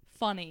so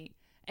funny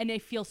and I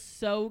feel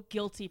so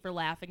guilty for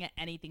laughing at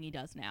anything he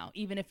does now,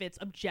 even if it's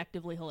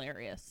objectively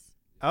hilarious.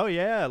 Oh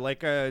yeah,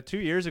 like 2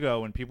 years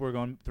ago when people were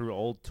going through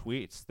old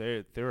tweets,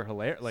 they were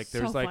hilarious. Like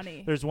there's So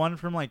funny. there's one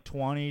from like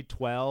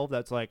 2012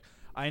 that's like,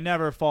 I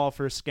never fall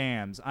for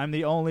scams. I'm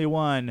the only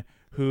one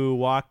who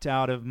walked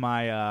out of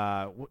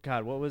my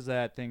what was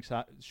that thing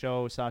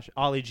show Sasha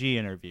Ollie G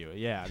interview.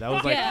 Yeah, that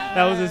was like Yeah.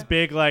 that was this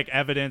big like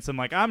evidence. I'm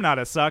like, I'm not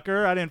a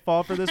sucker. I didn't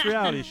fall for this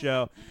reality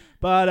show.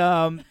 But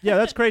yeah,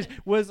 that's crazy.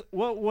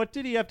 What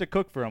did he have to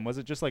cook for him? Was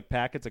it just like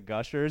packets of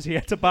Gushers he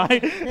had to buy?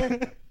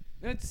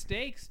 It's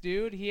steaks,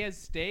 dude. He has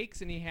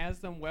steaks, and he has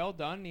them well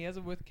done. And he has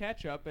them with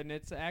ketchup, and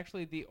it's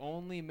actually the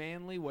only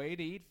manly way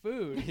to eat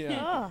food.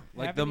 Oh.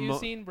 Like Haven't you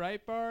seen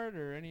Breitbart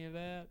or any of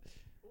that?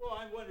 Well,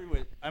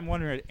 I'm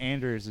wondering what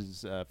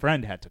Anders'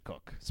 friend had to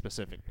cook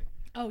specifically.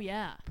 Oh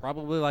yeah.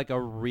 Probably like a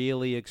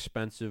really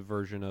expensive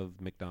version of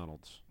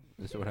McDonald's.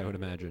 Is what I would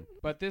imagine.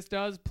 But this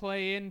does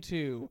play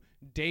into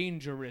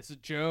dangerous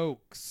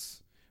jokes.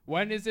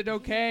 When is it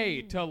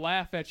okay to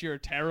laugh at your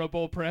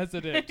terrible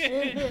president?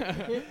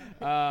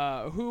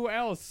 Who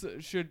else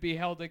should be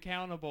held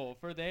accountable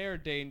for their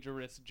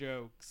dangerous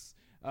jokes?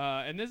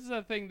 And this is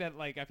a thing that,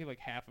 like, I feel like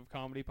half of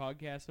comedy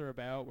podcasts are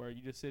about, where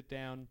you just sit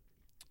down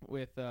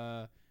with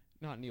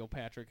not Neil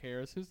Patrick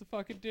Harris. Who's the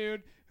fucking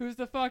dude? Who's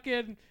the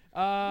fucking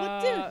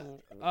What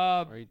dude?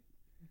 Are you-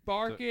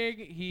 barking?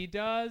 He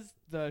does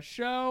the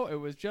show. It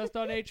was just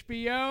on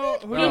HBO.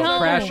 Who Pete knows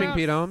Holmes. Crashing about?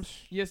 Pete Holmes.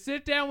 You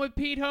sit down with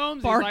Pete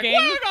Holmes. Barking. He's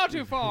like, "We're not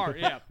too far."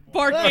 Yeah.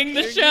 Barking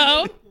the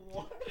show.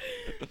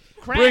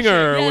 Crashing.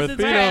 Bringer Yes, with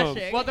it's Pete Holmes.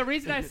 crashing. Well, the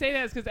reason I say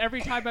that is because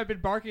every time I've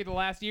been barking the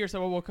last year,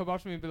 someone will come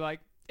up to me and be like,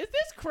 "Is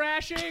this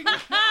crashing?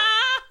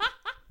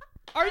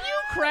 Are you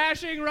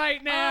crashing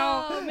right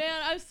now?" Oh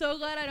man, I'm so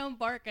glad I don't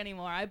bark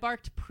anymore. I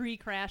barked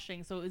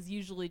pre-crashing, so it was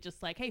usually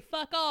just like, "Hey,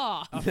 fuck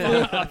off."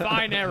 A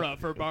fine era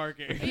for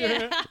barking.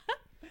 Yeah.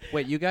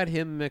 Wait, you got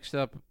him mixed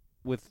up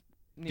with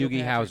Neil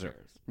Doogie Patrick Howser.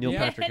 Neil Yeah.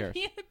 Patrick Harris.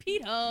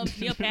 Pete Holmes,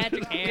 Neil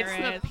Patrick Harris.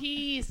 It's the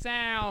P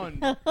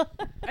sound.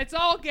 It's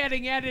all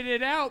getting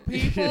edited out,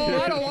 people.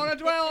 I don't want to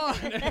dwell on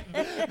it.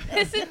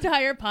 This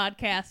entire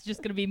podcast is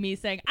just going to be me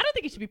saying, I don't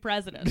think he should be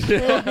president.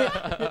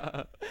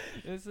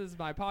 This is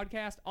my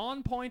podcast,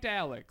 On Point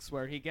Alex,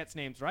 where he gets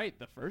names right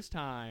the first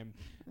time.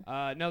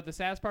 No, the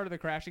saddest part of the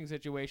crashing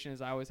situation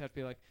is I always have to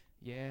be like,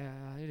 yeah,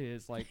 it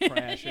is like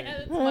crashing. Yeah,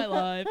 that's my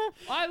life.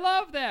 I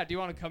love that. Do you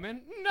want to come in?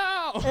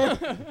 No.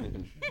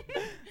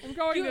 I'm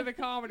going to the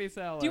comedy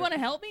cellar. Do you want to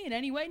help me in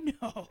any way?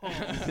 No.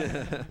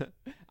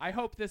 I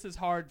hope this is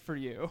hard for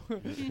you.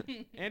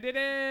 And it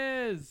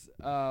is.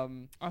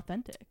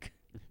 Authentic.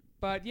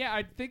 But yeah,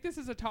 I think this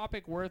is a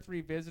topic worth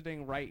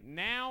revisiting right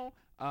now,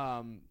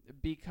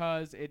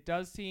 because it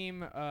does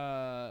seem,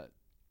 I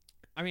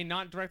mean,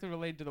 not directly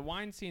related to the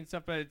Weinstein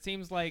stuff, but it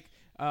seems like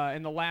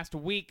in the last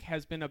week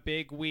has been a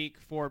big week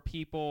for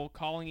people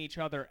calling each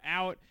other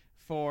out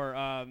for,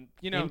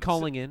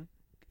 calling in.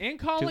 And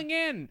calling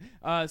in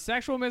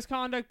sexual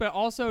misconduct, but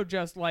also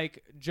just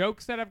like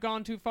jokes that have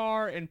gone too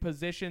far and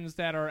positions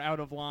that are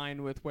out of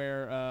line with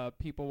where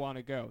people want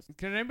to go.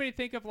 Can anybody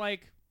think of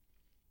like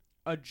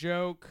a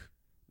joke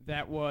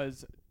that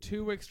was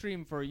too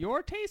extreme for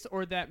your taste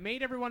or that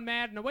made everyone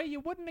mad in a way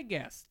you wouldn't have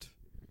guessed?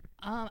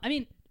 I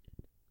mean,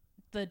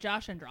 the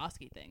Josh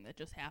Androsky thing that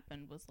just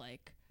happened was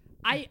like,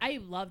 I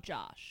love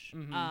Josh,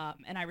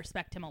 and I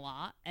respect him a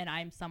lot, and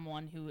I'm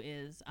someone who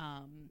is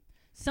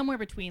somewhere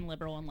between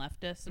liberal and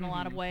leftist in a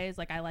lot of ways.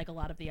 Like, I like a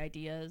lot of the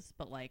ideas,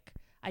 but like,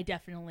 I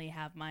definitely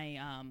have my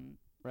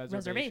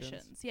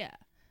reservations. Yeah.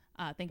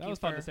 Thank That you. was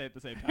fun to say at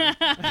the same time.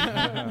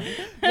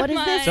 What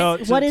is this? So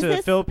What is to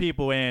this? fill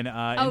people in,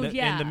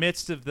 yeah. in the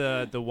midst of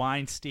the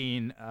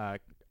Weinstein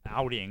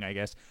outing, I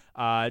guess,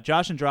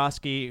 Josh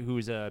Androsky,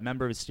 who's a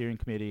member of the steering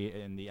committee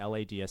in the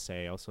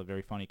LADSA, also a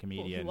very funny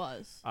comedian. Well, he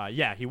was.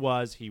 Yeah, he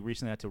was. He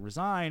recently had to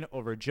resign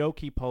over a joke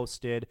he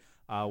posted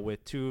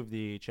with two of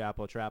the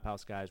Chapo Trap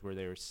House guys where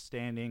they were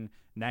standing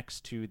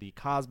next to the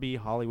Cosby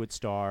Hollywood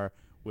star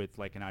with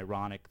like an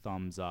ironic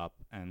thumbs up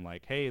and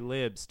like, hey,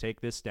 libs, take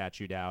this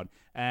statue down.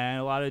 And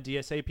a lot of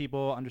DSA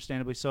people,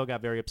 understandably so,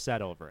 got very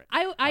upset over it.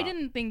 I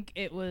didn't think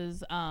it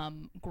was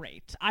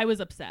great. I was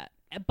upset.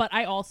 But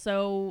I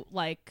also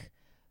like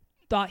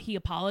thought he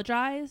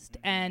apologized,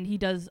 and he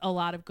does a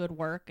lot of good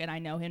work, and I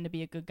know him to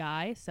be a good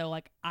guy. So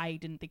like, I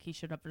didn't think he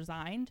should have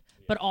resigned.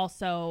 Yeah. But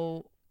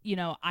also, you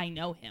know, I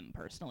know him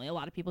personally. A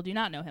lot of people do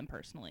not know him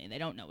personally. They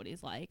don't know what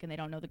he's like, and they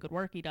don't know the good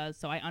work he does.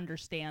 So I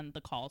understand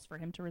the calls for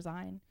him to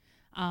resign.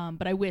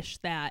 But I wish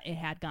that it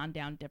had gone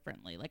down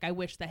differently. Like, I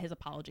wish that his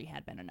apology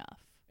had been enough.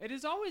 It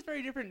is always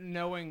very different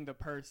knowing the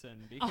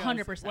person. Because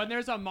 100%. when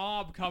there's a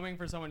mob coming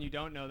for someone you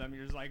don't know them,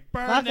 you're just like,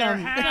 burn Fuck their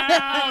 'em.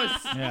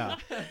 house! Yeah.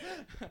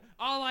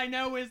 All I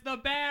know is the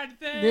bad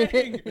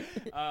thing!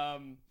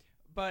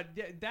 But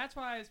that's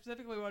why I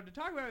specifically wanted to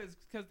talk about it, is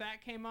because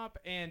that came up,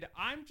 and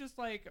I'm just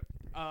like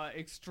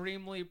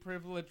extremely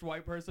privileged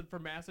white person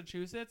from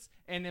Massachusetts,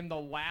 and am the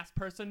last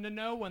person to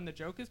know when the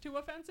joke is too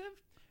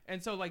offensive.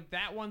 And so like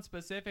that one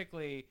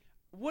specifically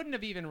wouldn't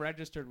have even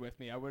registered with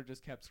me. I would have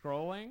just kept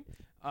scrolling.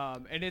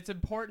 And it's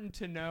important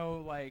to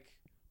know like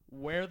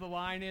where the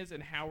line is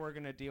and how we're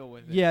going to deal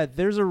with it. Yeah,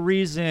 there's a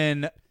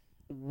reason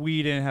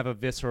we didn't have a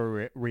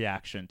visceral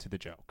reaction to the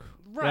joke.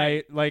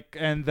 Right? Like,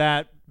 and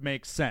that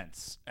makes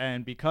sense.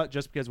 And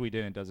just because we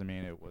didn't doesn't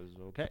mean it was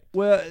okay.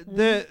 Well,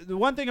 the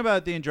one thing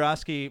about the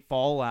Androsky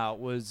fallout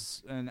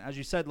was, and as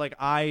you said, like,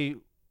 I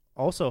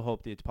also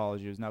hope the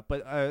apology was not,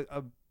 but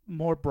a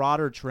more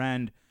broader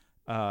trend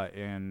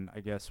in, I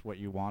guess, what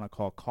you want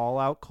to call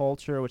out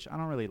culture, which I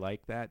don't really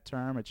like that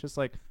term. It's just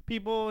like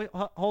people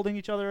holding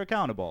each other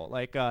accountable.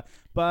 Like,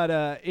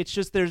 but it's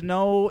just there's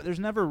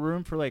never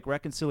room for like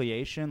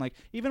reconciliation. Like,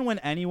 even when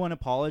anyone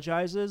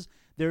apologizes,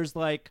 there's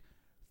like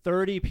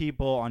 30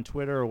 people on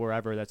Twitter or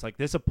wherever that's like,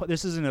 this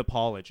is an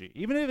apology,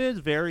 even if it is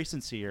very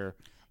sincere.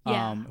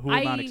 Yeah, who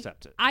will not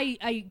accept it.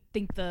 I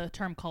think the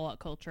term call-out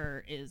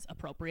culture is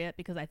appropriate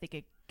because I think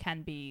it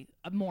can be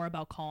more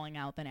about calling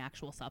out than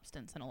actual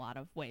substance in a lot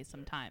of ways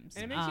sometimes.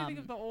 And it makes you think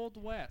of the Old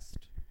West.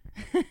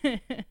 A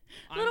little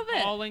I'm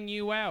bit. calling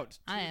you out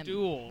I to am-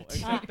 duel,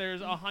 except there's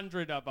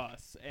 100 of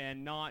us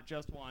and not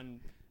just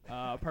one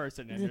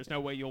person, and there's no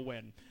way you'll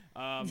win.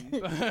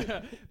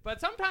 But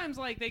sometimes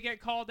like they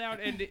get called out,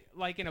 and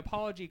like an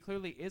apology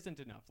clearly isn't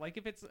enough. Like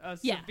if it's a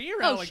Yeah. severe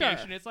Oh,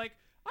 allegation, sure. it's like,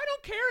 I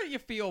don't care that you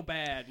feel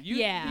bad. You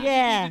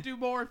Yeah. need to do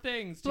more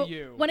things to But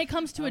you. when it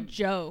comes to a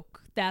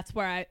joke, that's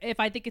where if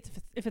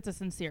it's a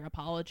sincere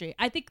apology.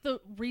 I think the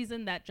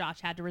reason that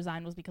Josh had to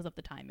resign was because of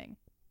the timing.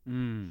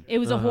 It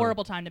was a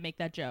horrible time to make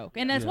that joke,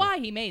 and that's why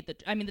he made the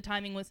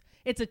timing was,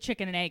 it's a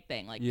chicken and egg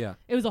thing. Like,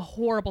 it was a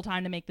horrible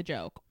time to make the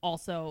joke.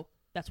 Also,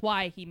 that's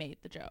why he made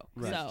the joke.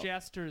 Right. So His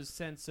jester's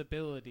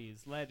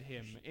sensibilities led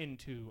him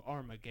into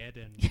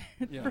Armageddon.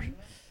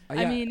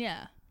 I mean,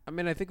 yeah. I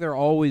mean, I think there are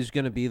always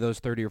going to be those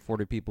 30 or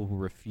 40 people who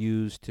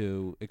refuse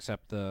to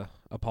accept the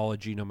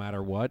apology no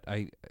matter what.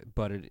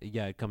 But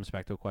it comes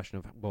back to a question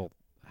of, well,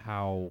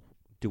 how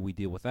do we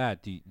deal with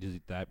that? Does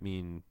that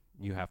mean,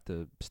 you have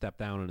to step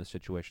down in a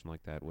situation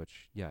like that.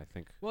 Which, yeah, I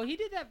think. Well, he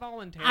did that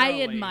voluntarily.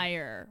 I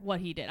admire what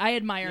he did. I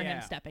admire Yeah.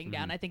 him stepping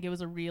down. Mhm. I think it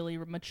was a really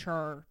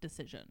mature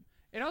decision.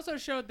 It also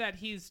showed that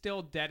he's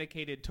still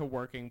dedicated to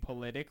working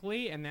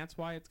politically, and that's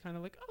why it's kind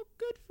of like, oh,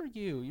 good for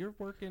you. You're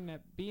working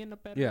at being a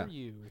better Yeah.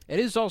 you. It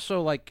is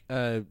also like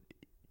a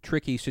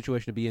tricky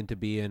situation to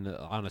be in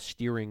on a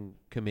steering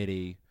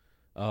committee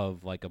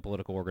of like a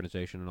political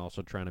organization, and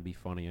also trying to be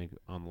funny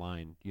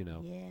online. You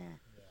know. Yeah.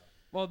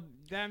 Well,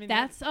 I mean,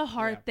 That's a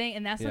hard yeah. thing,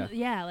 and that's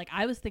Yeah. like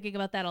I was thinking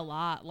about that a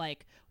lot,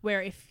 like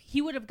where if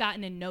he would have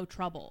gotten in no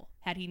trouble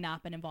had he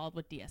not been involved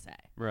with DSA,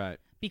 Right.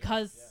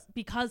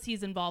 because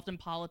he's involved in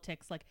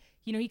politics, like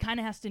he kind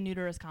of has to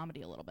neuter his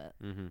comedy a little bit.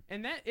 Mm-hmm.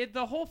 And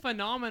the whole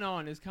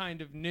phenomenon is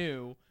kind of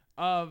new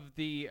of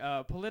the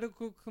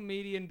political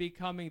comedian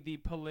becoming the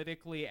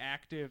politically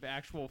active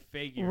actual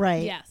figure.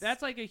 Right. Yes,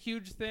 That's like a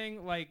huge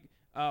thing. Like,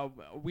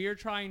 we're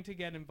trying to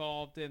get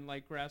involved in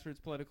like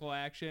grassroots political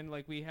action.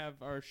 Like, we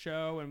have our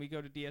show and we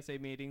go to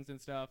DSA meetings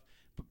and stuff,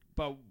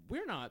 but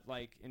we're not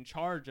like in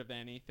charge of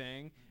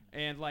anything.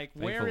 And like,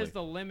 where Thankfully. is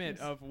the limit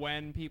of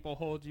when people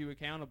hold you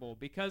accountable?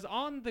 Because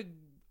on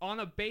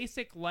a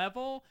basic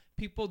level,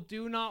 people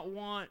do not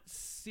want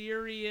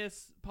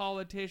serious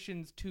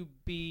politicians to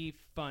be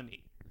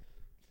funny.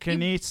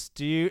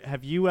 Kenise,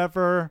 have you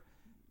ever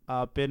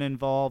been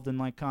involved in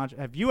like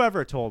have you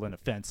ever told an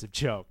offensive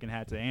joke and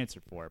had to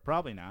answer for it?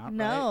 Probably not.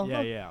 No.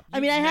 Right? Yeah. I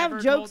mean, I have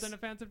Never jokes. told an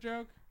offensive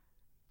joke?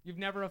 You've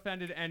never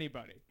offended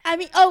anybody. I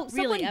mean, Really,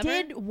 someone ever?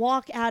 did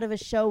walk out of a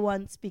show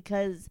once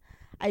because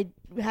I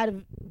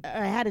had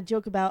a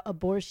joke about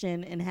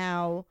abortion and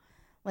how,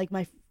 like,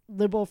 my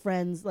liberal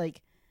friends,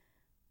 like,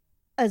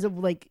 as a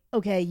like,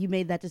 okay, you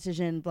made that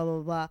decision, blah blah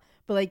blah.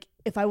 But like,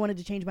 if I wanted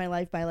to change my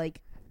life by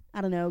like, I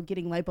don't know,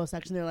 getting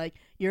liposuction, they're like,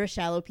 you're a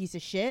shallow piece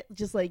of shit.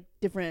 Just like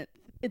different.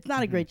 It's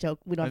not a great joke.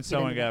 We don't. And have to get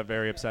someone into that. got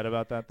very upset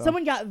about that, though.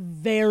 Someone got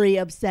very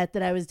upset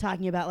that I was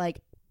talking about like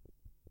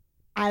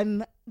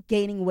I'm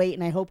gaining weight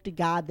and I hope to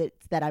God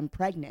that I'm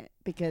pregnant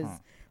because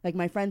like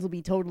my friends will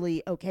be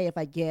totally okay if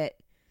I get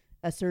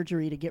a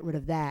surgery to get rid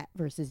of that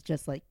versus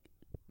just like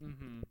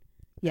Mm-hmm.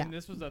 Yeah. And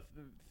this was a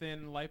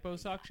thin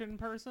liposuction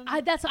person?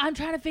 I'm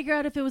trying to figure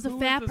out if it was a Who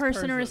is fat this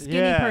person or a person? skinny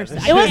Yeah. person.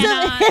 It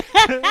I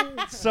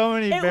cannot. So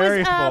many it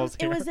variables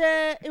was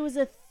here. it was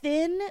a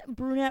thin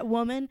brunette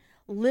woman,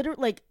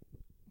 literally like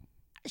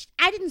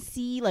I didn't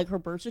see like her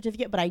birth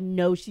certificate, but I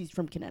know she's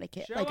from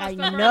Connecticut. Show like us I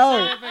the birth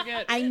know.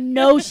 certificate. I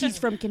know she's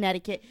from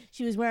Connecticut.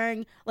 She was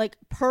wearing like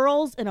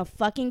pearls and a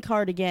fucking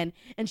cardigan,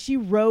 and she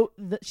wrote.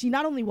 She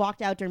not only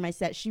walked out during my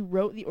set, she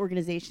wrote the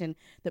organization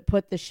that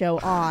put the show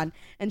on,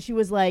 and she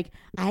was like,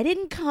 "I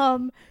didn't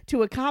come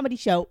to a comedy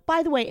show."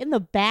 By the way, in the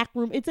back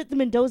room, it's at the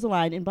Mendoza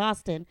Line in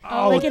Boston.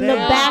 Oh, like in the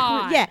there.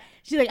 back room. Yeah,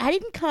 she's like, "I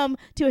didn't come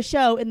to a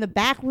show in the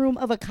back room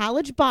of a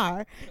college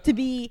bar to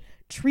be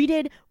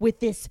treated with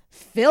this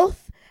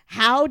filth."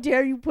 How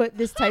dare you put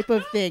this type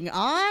of thing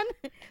on?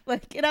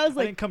 Like, and I was I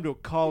like, didn't come to a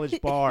college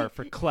bar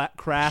for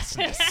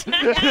crassness.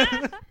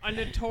 A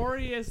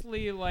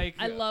notoriously like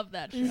I love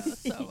that show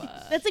so much.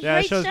 that's a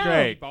Yeah, great that show's show.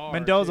 great. Bar,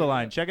 Mendoza too.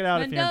 Line. Check it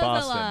out if you're in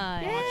Mendoza Boston.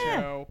 Line. Yeah.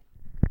 macho,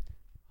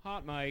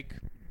 hot mic.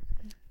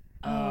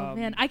 Oh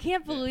man, I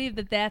can't believe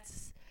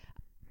that's.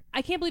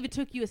 I can't believe it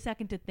took you a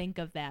second to think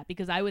of that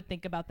because I would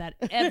think about that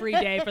every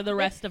day for the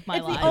rest of my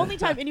It's life. the only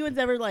time anyone's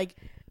ever like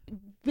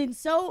been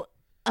so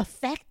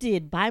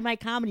affected by my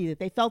comedy that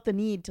they felt the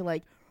need to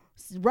like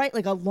write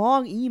like a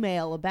long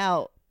email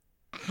about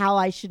how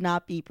I should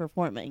not be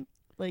performing.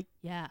 Like,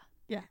 Yeah.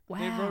 yeah, Wow.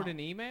 They wrote an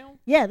email?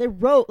 yeah, they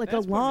wrote like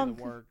That's a pretty long,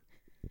 good work.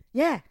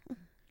 yeah.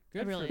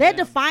 Good Really for They had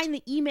to them. find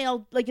the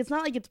email. Like, it's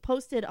not like it's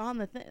posted on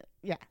the thing.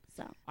 Yeah,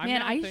 so I'm Man,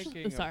 now I used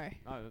thinking to,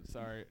 sorry.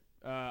 Sorry.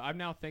 I'm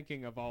now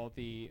thinking of all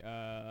the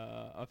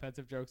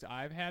offensive jokes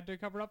I've had to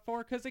cover up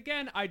for, because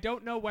again, I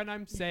don't know when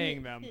I'm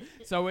saying them,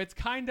 so it's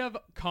kind of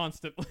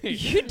constantly.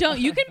 You don't.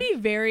 You can be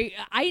very.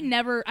 I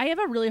have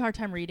a really hard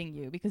time reading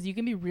you because you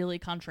can be really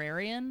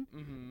contrarian,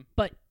 Mhm.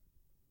 but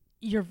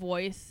your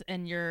voice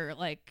and your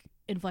like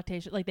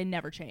inflectation, like they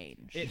never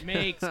change. It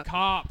makes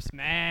cops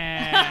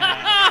mad.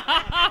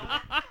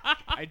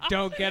 I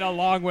don't get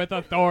along with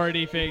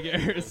authority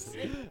figures.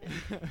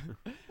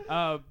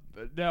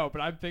 No,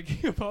 but I'm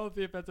thinking of all of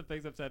the offensive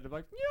things I've said. I'm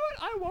like, you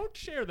know what? I won't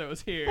share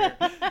those here.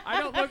 I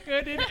don't look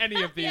good in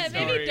any of these Yeah,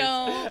 stories. maybe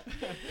don't.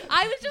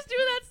 I was just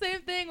doing that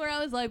same thing where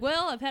I was like,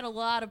 well, I've had a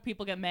lot of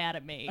people get mad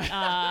at me. And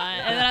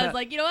then I was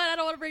like, you know what? I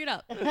don't want to bring it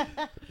up.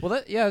 Well,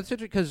 it's interesting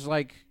because,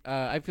 like,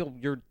 I feel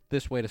you're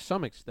this way to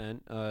some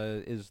extent.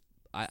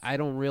 I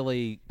don't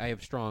really. I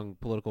have strong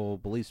political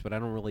beliefs, but I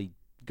don't really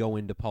go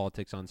into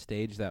politics on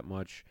stage that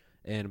much.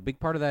 And a big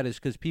part of that is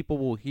because people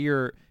will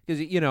hear, because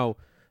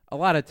a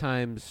lot of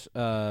times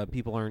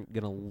people aren't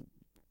gonna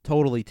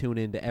totally tune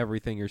into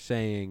everything you're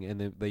saying,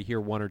 and they hear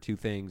one or two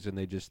things, and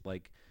they just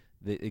like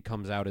it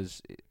comes out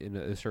as in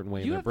a certain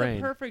way You in their have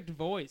brain. the perfect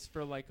voice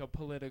for like a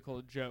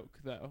political joke,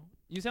 though.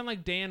 You sound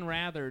like Dan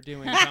Rather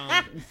doing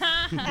comedy.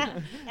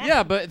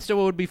 Yeah, but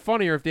so it would be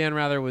funnier if Dan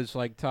Rather was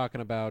like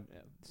talking about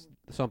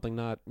something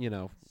not Did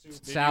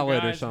salad you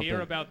or guys something.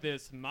 hear about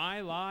this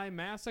My Lai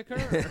massacre?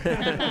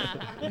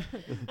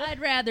 I'd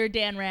rather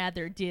Dan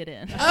Rather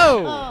didn't.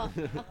 Oh,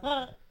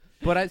 Oh.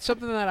 but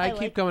something that I keep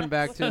like coming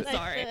that back one. to.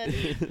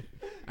 Sorry.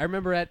 I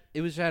remember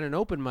it was at an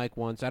open mic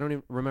once. I don't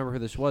even remember who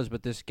this was,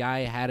 but this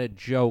guy had a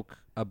joke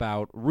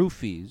about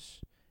roofies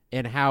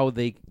and how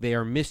they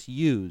are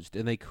misused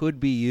and they could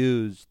be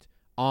used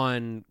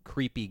on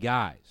creepy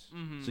guys.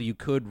 Mhm. So you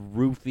could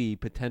roofie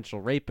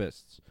potential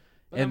rapists.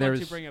 But and then once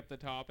there's you bring up the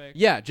topic.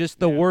 yeah, just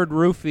the Yeah. word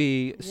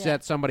roofie Yeah.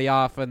 set somebody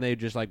off, and they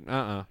just like,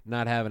 not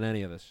having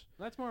any of this.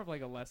 That's more of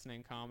like a lesson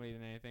in comedy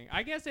than anything.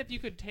 I guess if you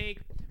could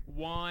take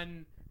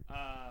one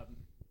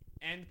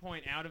end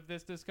point out of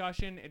this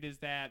discussion, it is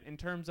that in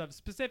terms of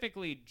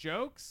specifically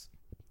jokes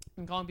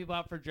and calling people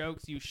out for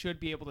jokes, you should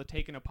be able to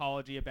take an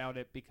apology about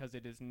it because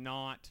it is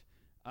not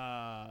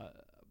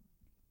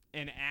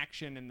an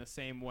action in the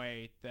same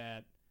way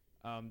that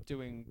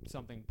doing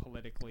something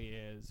politically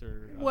is.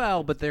 Or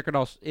Well, but there could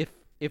also,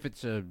 if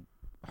it's a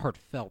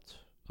heartfelt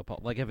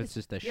like if it's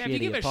just a yeah, shitty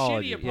if you give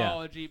apology, a shitty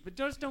apology, but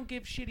just don't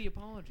give shitty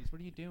apologies. What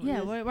are you doing?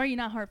 Yeah, why are you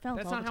not heartfelt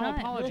That's all not the how time?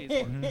 apologies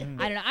work.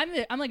 I don't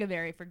know. I'm like a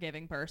very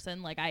forgiving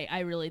person. Like I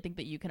really think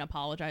that you can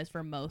apologize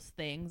for most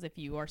things if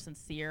you are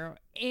sincere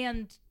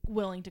and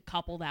willing to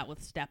couple that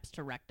with steps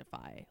to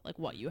rectify like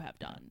what you have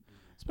done.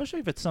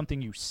 Especially if it's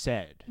something you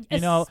said. You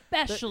know,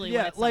 Especially when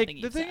yeah, it's like something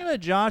the you thing said. about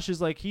Josh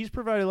is like he's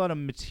provided a lot of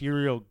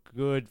material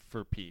good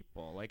for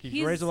people. Like he's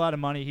raised a He's- lot of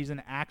money. He's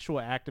an actual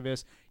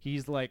activist.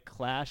 He's like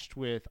clashed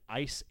with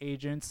ICE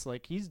agents.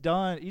 Like he's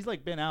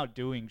like been out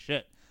doing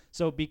shit.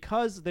 So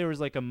because there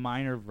was like a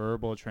minor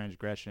verbal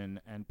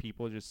transgression and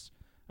people just,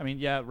 I mean,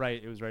 yeah,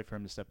 right, it was right for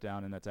him to step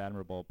down and that's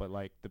admirable. But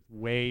like the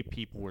way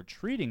people were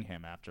treating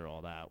him after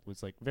all that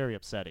was like very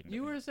upsetting. to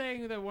You me. were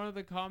saying that one of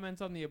the comments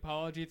on the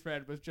apology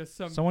thread was just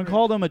Someone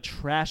called him a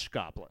trash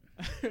goblin.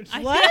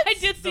 What? I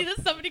did see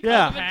this. Somebody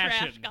Yeah. called him a trash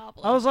Passion.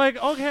 goblin. I was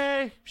like,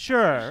 okay,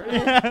 sure.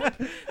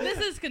 this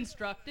is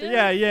constructive.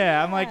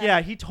 Yeah. I'm like, yeah,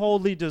 he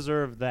totally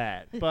deserved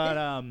that. But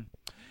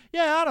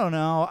yeah, I don't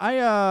know.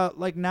 I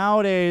like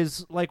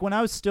nowadays, like when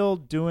I was still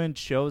doing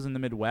shows in the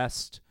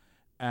Midwest,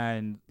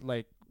 and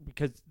like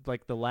because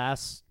like the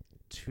last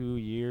 2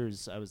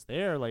 years I was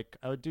there, like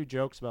I would do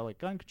jokes about like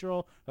gun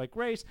control, like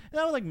race, and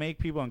that would like make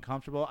people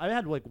uncomfortable. I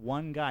had like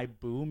one guy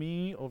boo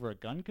me over a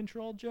gun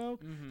control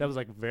joke that was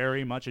like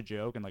very much a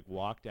joke and like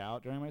walked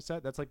out during my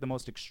set. That's like the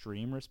most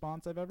extreme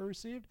response I've ever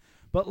received.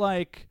 But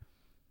like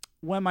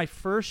when my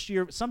first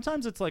year,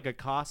 sometimes it's like a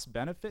cost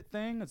benefit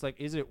thing. It's like,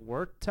 is it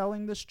worth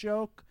telling this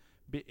joke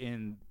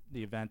in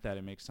the event that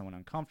it makes someone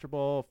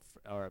uncomfortable?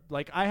 Or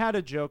like I had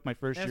a joke my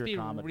first It has year to be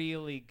comedy.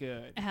 really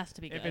good. It has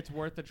to be good. If it's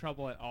worth the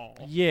trouble at all.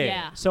 Yeah.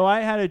 Yeah. So I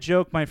had a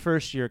joke my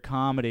first year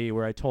comedy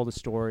where I told a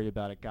story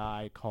about a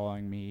guy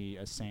calling me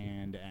a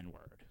sand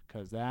N-word,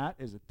 because that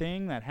is a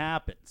thing that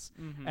happens.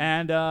 Mhm.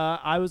 And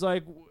I was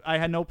like, I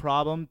had no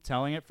problem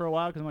telling it for a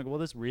while because I'm like, well,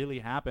 this really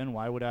happened.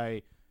 Why would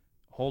I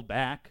hold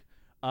back?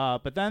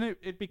 But then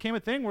it became a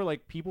thing where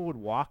like people would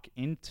walk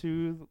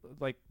into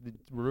like the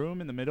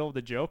room in the middle of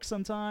the joke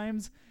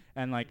sometimes,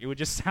 and like it would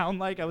just sound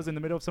like I was in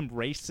the middle of some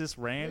racist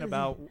rant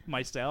about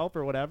myself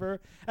or whatever.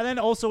 And then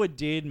also it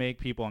did make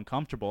people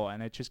uncomfortable,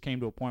 and it just came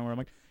to a point where I'm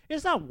like,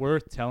 it's not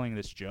worth telling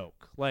this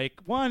joke. Like,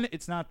 one,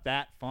 it's not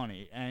that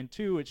funny, and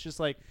two, it's just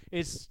like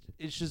it's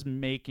just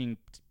making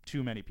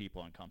too many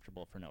people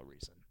uncomfortable for no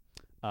reason.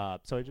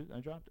 So I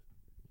dropped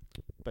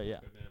it. But yeah.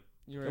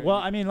 Well,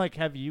 I mean, like,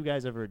 have you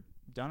guys ever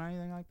done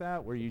anything like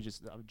that where you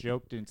just a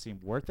joke didn't seem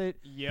worth it?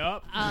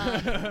 Yup.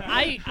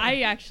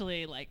 I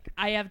actually like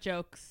I have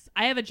jokes.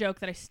 I have a joke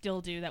that I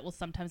still do that will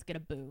sometimes get a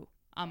boo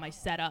on my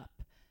setup,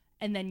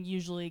 and then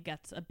usually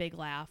gets a big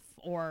laugh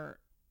or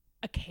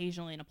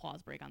occasionally an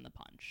applause break on the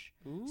punch.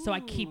 So I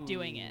keep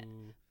doing it.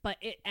 But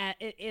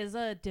it is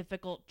a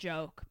difficult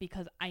joke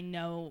because I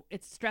know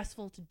it's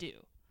stressful to do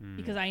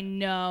because I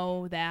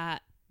know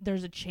that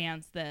there's a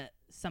chance that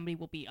somebody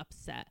will be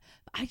upset.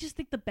 But I just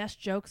think the best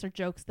jokes are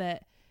jokes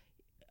that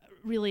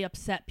really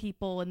upset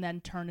people and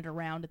then turn it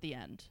around at the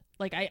end.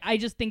 Like I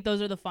just think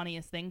those are the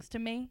funniest things to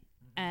me,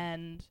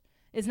 and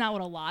it's not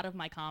what a lot of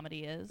my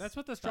comedy is. That's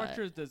what the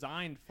structure is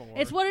designed for.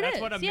 It's what it That's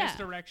is, what a yeah.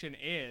 misdirection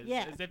is.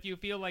 Yeah. Is if you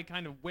feel like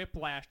kind of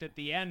whiplashed at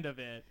the end of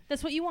it.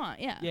 That's what you want,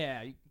 yeah.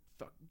 Yeah.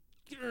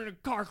 You're in a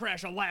car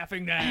crash of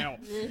laughing now.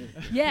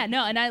 Yeah,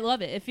 no, and I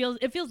love it. It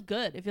feels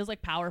good. It feels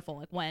like powerful,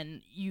 like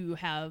when you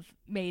have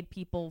made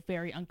people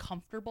very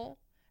uncomfortable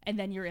and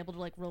then you're able to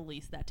like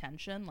release that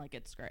tension. Like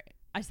it's great.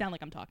 I sound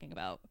like I'm talking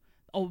about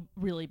a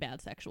really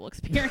bad sexual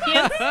experience,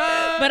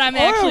 but I'm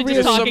actually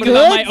just talking good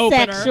about my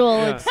opener. sexual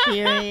Yeah.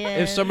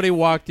 experience. If somebody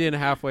walked in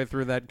halfway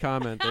through that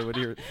comment, they would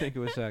think it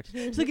was sex.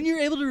 It's like when you're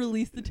able to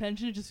release the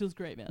tension, it just feels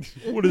great, man.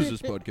 What is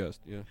this podcast?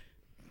 Yeah.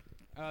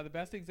 The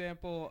best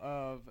example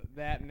of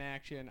that in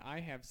action I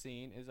have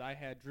seen is I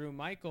had Drew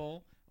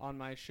Michael on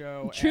my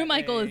show. Drew at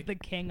Michael a is the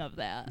king of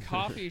that.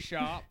 coffee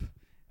shop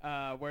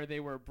where they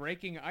were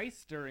breaking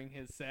ice during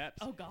his set.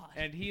 Oh God.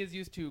 And he is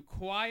used to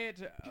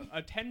quiet,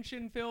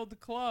 attention-filled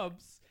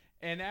clubs.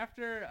 And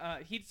after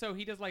he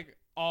does like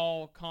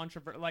all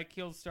controversial, like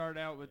he'll start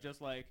out with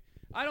just like,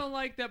 I don't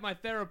like that my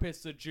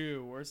therapist's a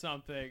Jew or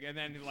something, and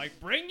then like,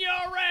 bring you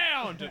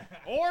around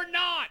or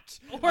not.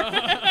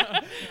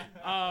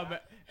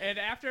 And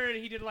after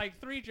he did like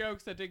 3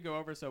 jokes that didn't go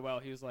over so well,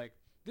 he was like,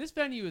 this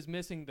venue is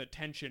missing the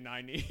tension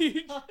I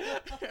need.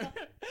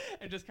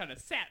 And just kind of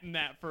sat in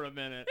that for a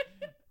minute.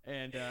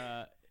 And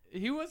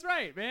he was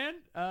right, man.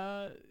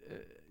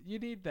 You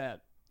need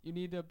that. You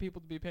need people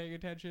to be paying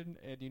attention,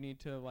 and you need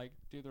to like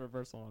do the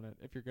reversal on it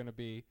if you're going to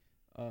be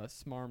a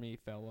smarmy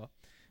fella.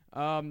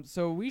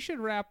 So we should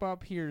wrap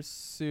up here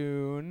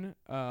soon.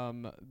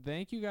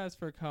 Thank you guys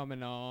for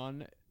coming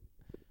on.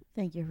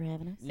 Thank you for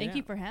having us. Thank Yeah.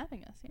 you for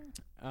having us.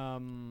 Yeah.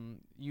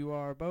 You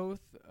are both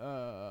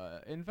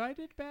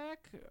invited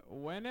back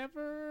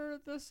whenever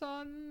the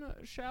sun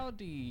shall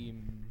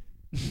deem.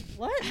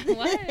 What?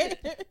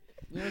 What?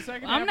 You know,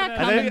 second I'm half not of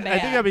coming that- I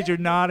think back. that means you're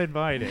not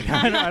invited.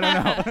 I don't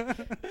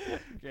know.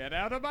 Get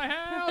out of my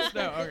house!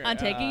 No, okay. I'm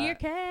taking your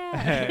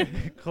cat.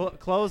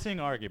 Closing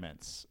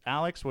arguments.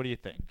 Alex, what do you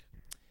think?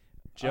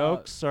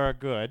 Jokes are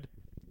good.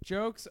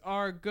 Jokes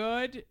are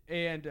good,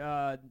 and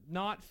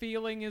not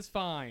feeling is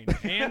fine.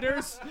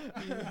 Anders?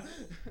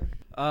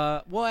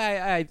 Well,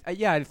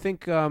 I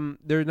think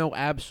there are no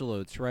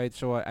absolutes, right?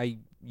 So I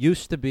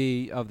used to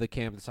be of the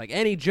camp that's like,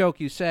 any joke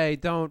you say,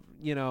 don't,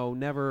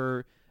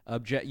 never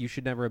object. You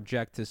should never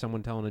object to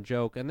someone telling a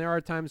joke. And there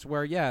are times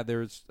where,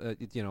 there's,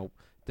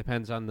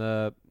 depends on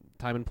the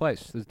time and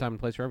place. There's a time and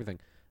place for everything.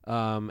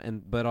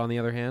 But on the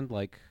other hand,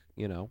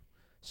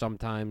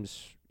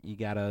 sometimes you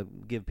gotta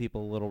give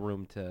people a little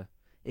room to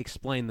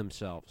explain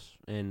themselves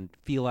and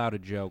feel out a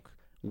joke,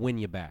 win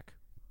you back.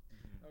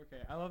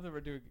 Okay, I love that we're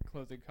doing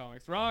closing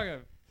comics.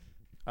 Raghav.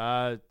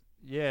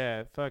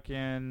 Yeah,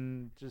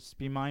 fucking just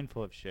be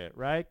mindful of shit,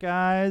 right,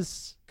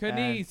 guys?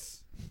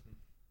 Kanice.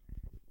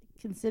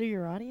 Consider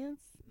your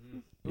audience.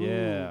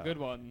 Yeah. Ooh, good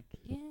one.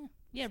 Yeah.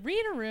 Yeah.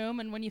 Read a room,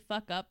 and when you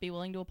fuck up, be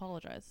willing to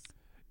apologize.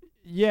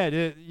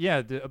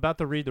 About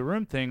the read the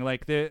room thing.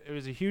 Like, it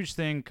was a huge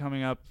thing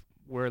coming up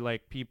where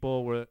like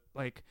people were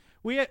like,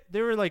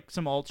 there were like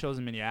some alt shows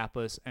in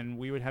Minneapolis, and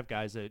we would have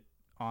guys that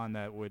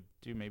would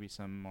do maybe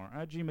some more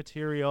edgy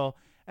material,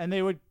 and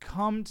they would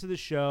come to the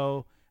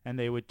show and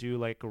they would do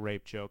like a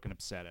rape joke and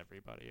upset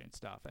everybody and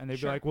stuff. And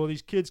they'd be like, well,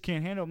 these kids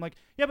can't handle it. I'm like,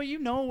 yeah, but you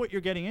know what you're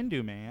getting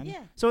into, man.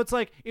 Yeah. So it's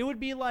like, it would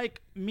be like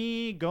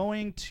me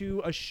going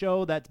to a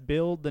show that's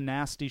billed the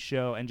nasty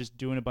show and just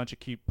doing a bunch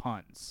of cute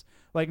puns.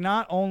 Like,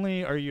 not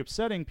only are you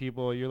upsetting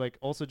people, you're like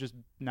also just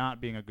not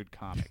being a good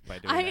comic by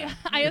doing that.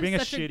 I You're have being a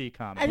such a shitty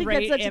comic. I think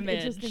Great that's such image.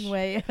 an interesting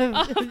way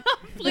of.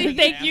 Please,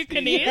 thank you,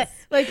 Kanice. Yeah,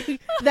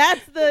 like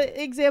that's the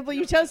example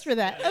you chose for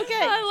that. Okay.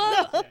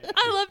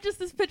 I love just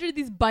this picture of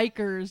these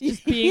bikers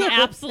just being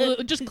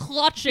just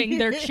clutching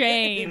their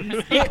chains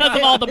because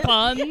of all the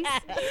puns.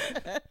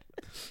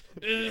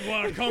 This is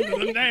why I come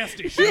to the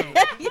nasty show.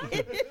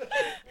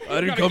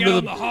 I didn't Get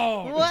on the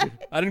hog. What?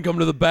 I didn't come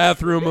to the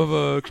bathroom of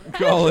a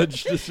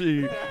college to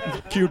see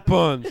cute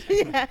puns.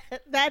 Yeah,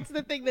 that's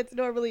the thing that's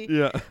normally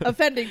Yeah.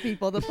 offending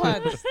people. The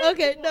puns.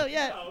 Okay. No.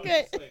 Yeah.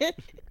 Okay.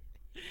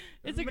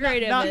 It's a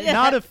great not, image.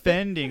 not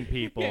offending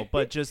people,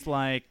 but just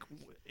like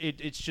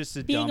it's just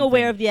a Being dumb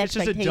aware thing. of the It's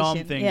just a dumb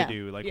expectation. thing Yeah. to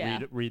do, like Yeah.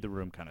 read the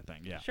room kind of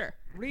thing. Yeah. Sure.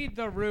 Read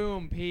the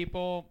room,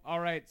 people.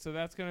 All right, so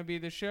that's going to be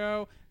the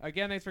show.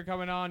 Again, thanks for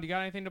coming on. You got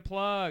anything to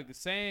plug?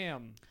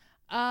 Sam.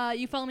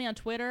 You follow me on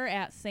Twitter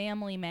at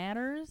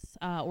SamlyMatters,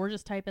 or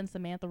just type in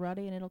Samantha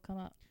Ruddy and it'll come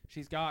up.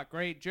 She's got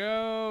great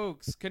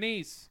jokes.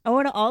 Kanice. I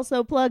want to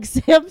also plug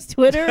Sam's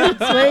Twitter.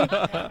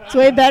 It's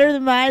way better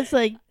than mine. It's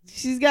like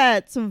she's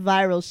got some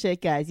viral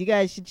shit, guys. You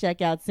guys should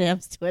check out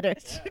Sam's Twitter.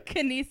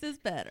 Kanice is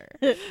better.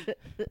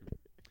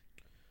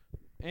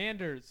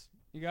 Anders.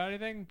 You got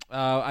anything?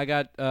 I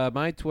got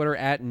my Twitter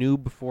at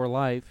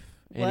noob4life.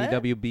 What?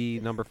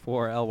 NEWB number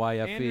 4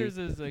 LYFE. Anders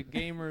is a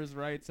gamers'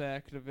 rights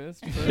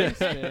activist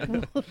first.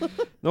 and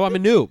No, I'm a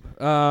noob.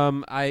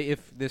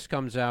 If this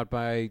comes out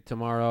by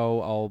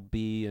tomorrow, I'll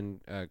be in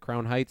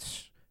Crown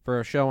Heights for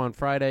a show on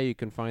Friday. You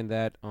can find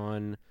that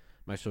on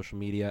my social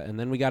media. And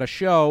then we got a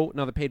show,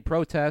 another paid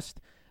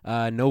protest,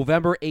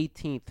 November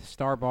 18th,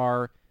 Star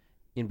Bar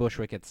in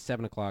Bushwick at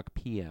 7 o'clock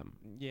p.m.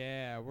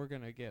 yeah, we're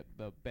going to get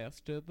the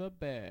best of the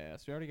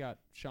best. We already got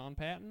Sean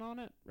Patton on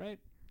it, right?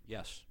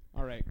 Yes.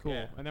 All right, cool.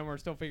 Yeah. And then we're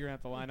still figuring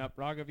out the lineup.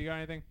 Raghav, you got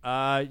anything?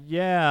 I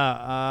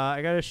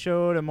got a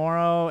show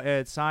tomorrow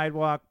at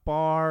Sidewalk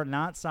Bar,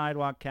 not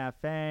Sidewalk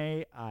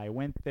Cafe. I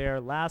went there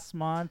last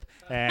month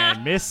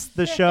and missed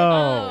the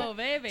show. Oh,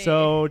 baby.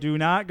 So do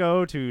not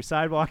go to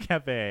Sidewalk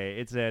Cafe.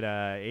 It's at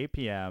 8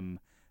 p.m.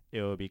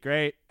 It will be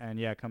great. And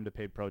yeah, come to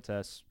paid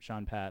protests.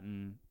 Sean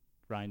Patton,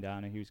 Ryan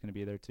Donahue's going to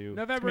be there too. It's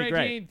November gonna be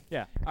great. 18th.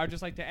 Yeah. I would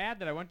just like to add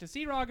that I went to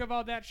see Raghav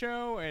on that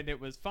show, and it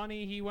was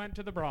funny he went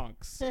to the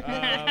Bronx. you went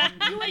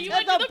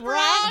to the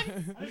Bronx? I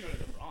didn't go to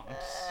the Bronx.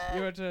 Bronx.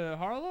 You went to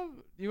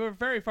Harlem? You were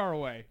very far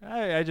away.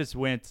 I just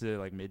went to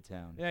like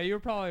Midtown. Yeah, you were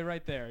probably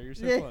right there. You're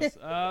so close.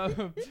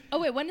 Oh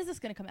wait, when is this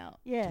gonna come out?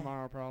 Yeah.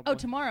 Tomorrow, probably. Oh,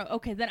 tomorrow.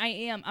 Okay, then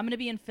I'm gonna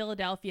be in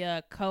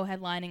Philadelphia,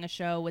 co-headlining a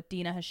show with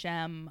Dina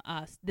Hashem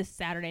this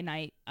Saturday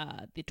night,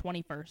 the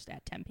 21st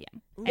at 10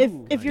 p.m.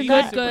 If you're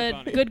Dina's not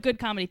super funny. Good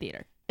comedy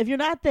theater. if you're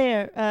not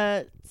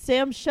there,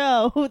 Sam's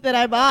show that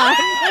I'm on,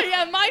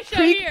 Yeah, my show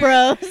Creek here.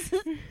 Bros,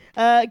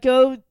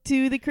 go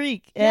to the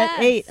Creek at Yes.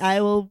 8.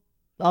 I will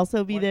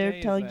also be What there day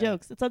is telling that?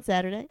 jokes. It's on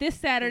Saturday. This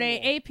Saturday,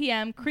 Cool. 8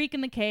 p.m. Creek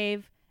in the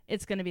Cave.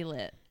 It's gonna be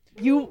lit.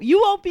 You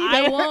won't be there.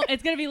 I won't.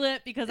 It's gonna be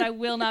lit because I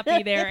will not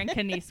be there, and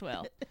Kenise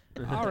will.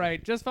 All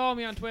right, just follow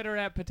me on Twitter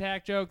at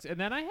Patak Jokes, and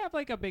then I have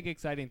like a big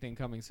exciting thing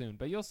coming soon,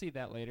 but you'll see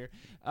that later.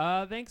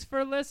 Thanks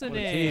for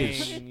listening,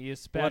 tease. you What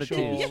a special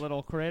tease.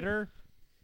 little critter.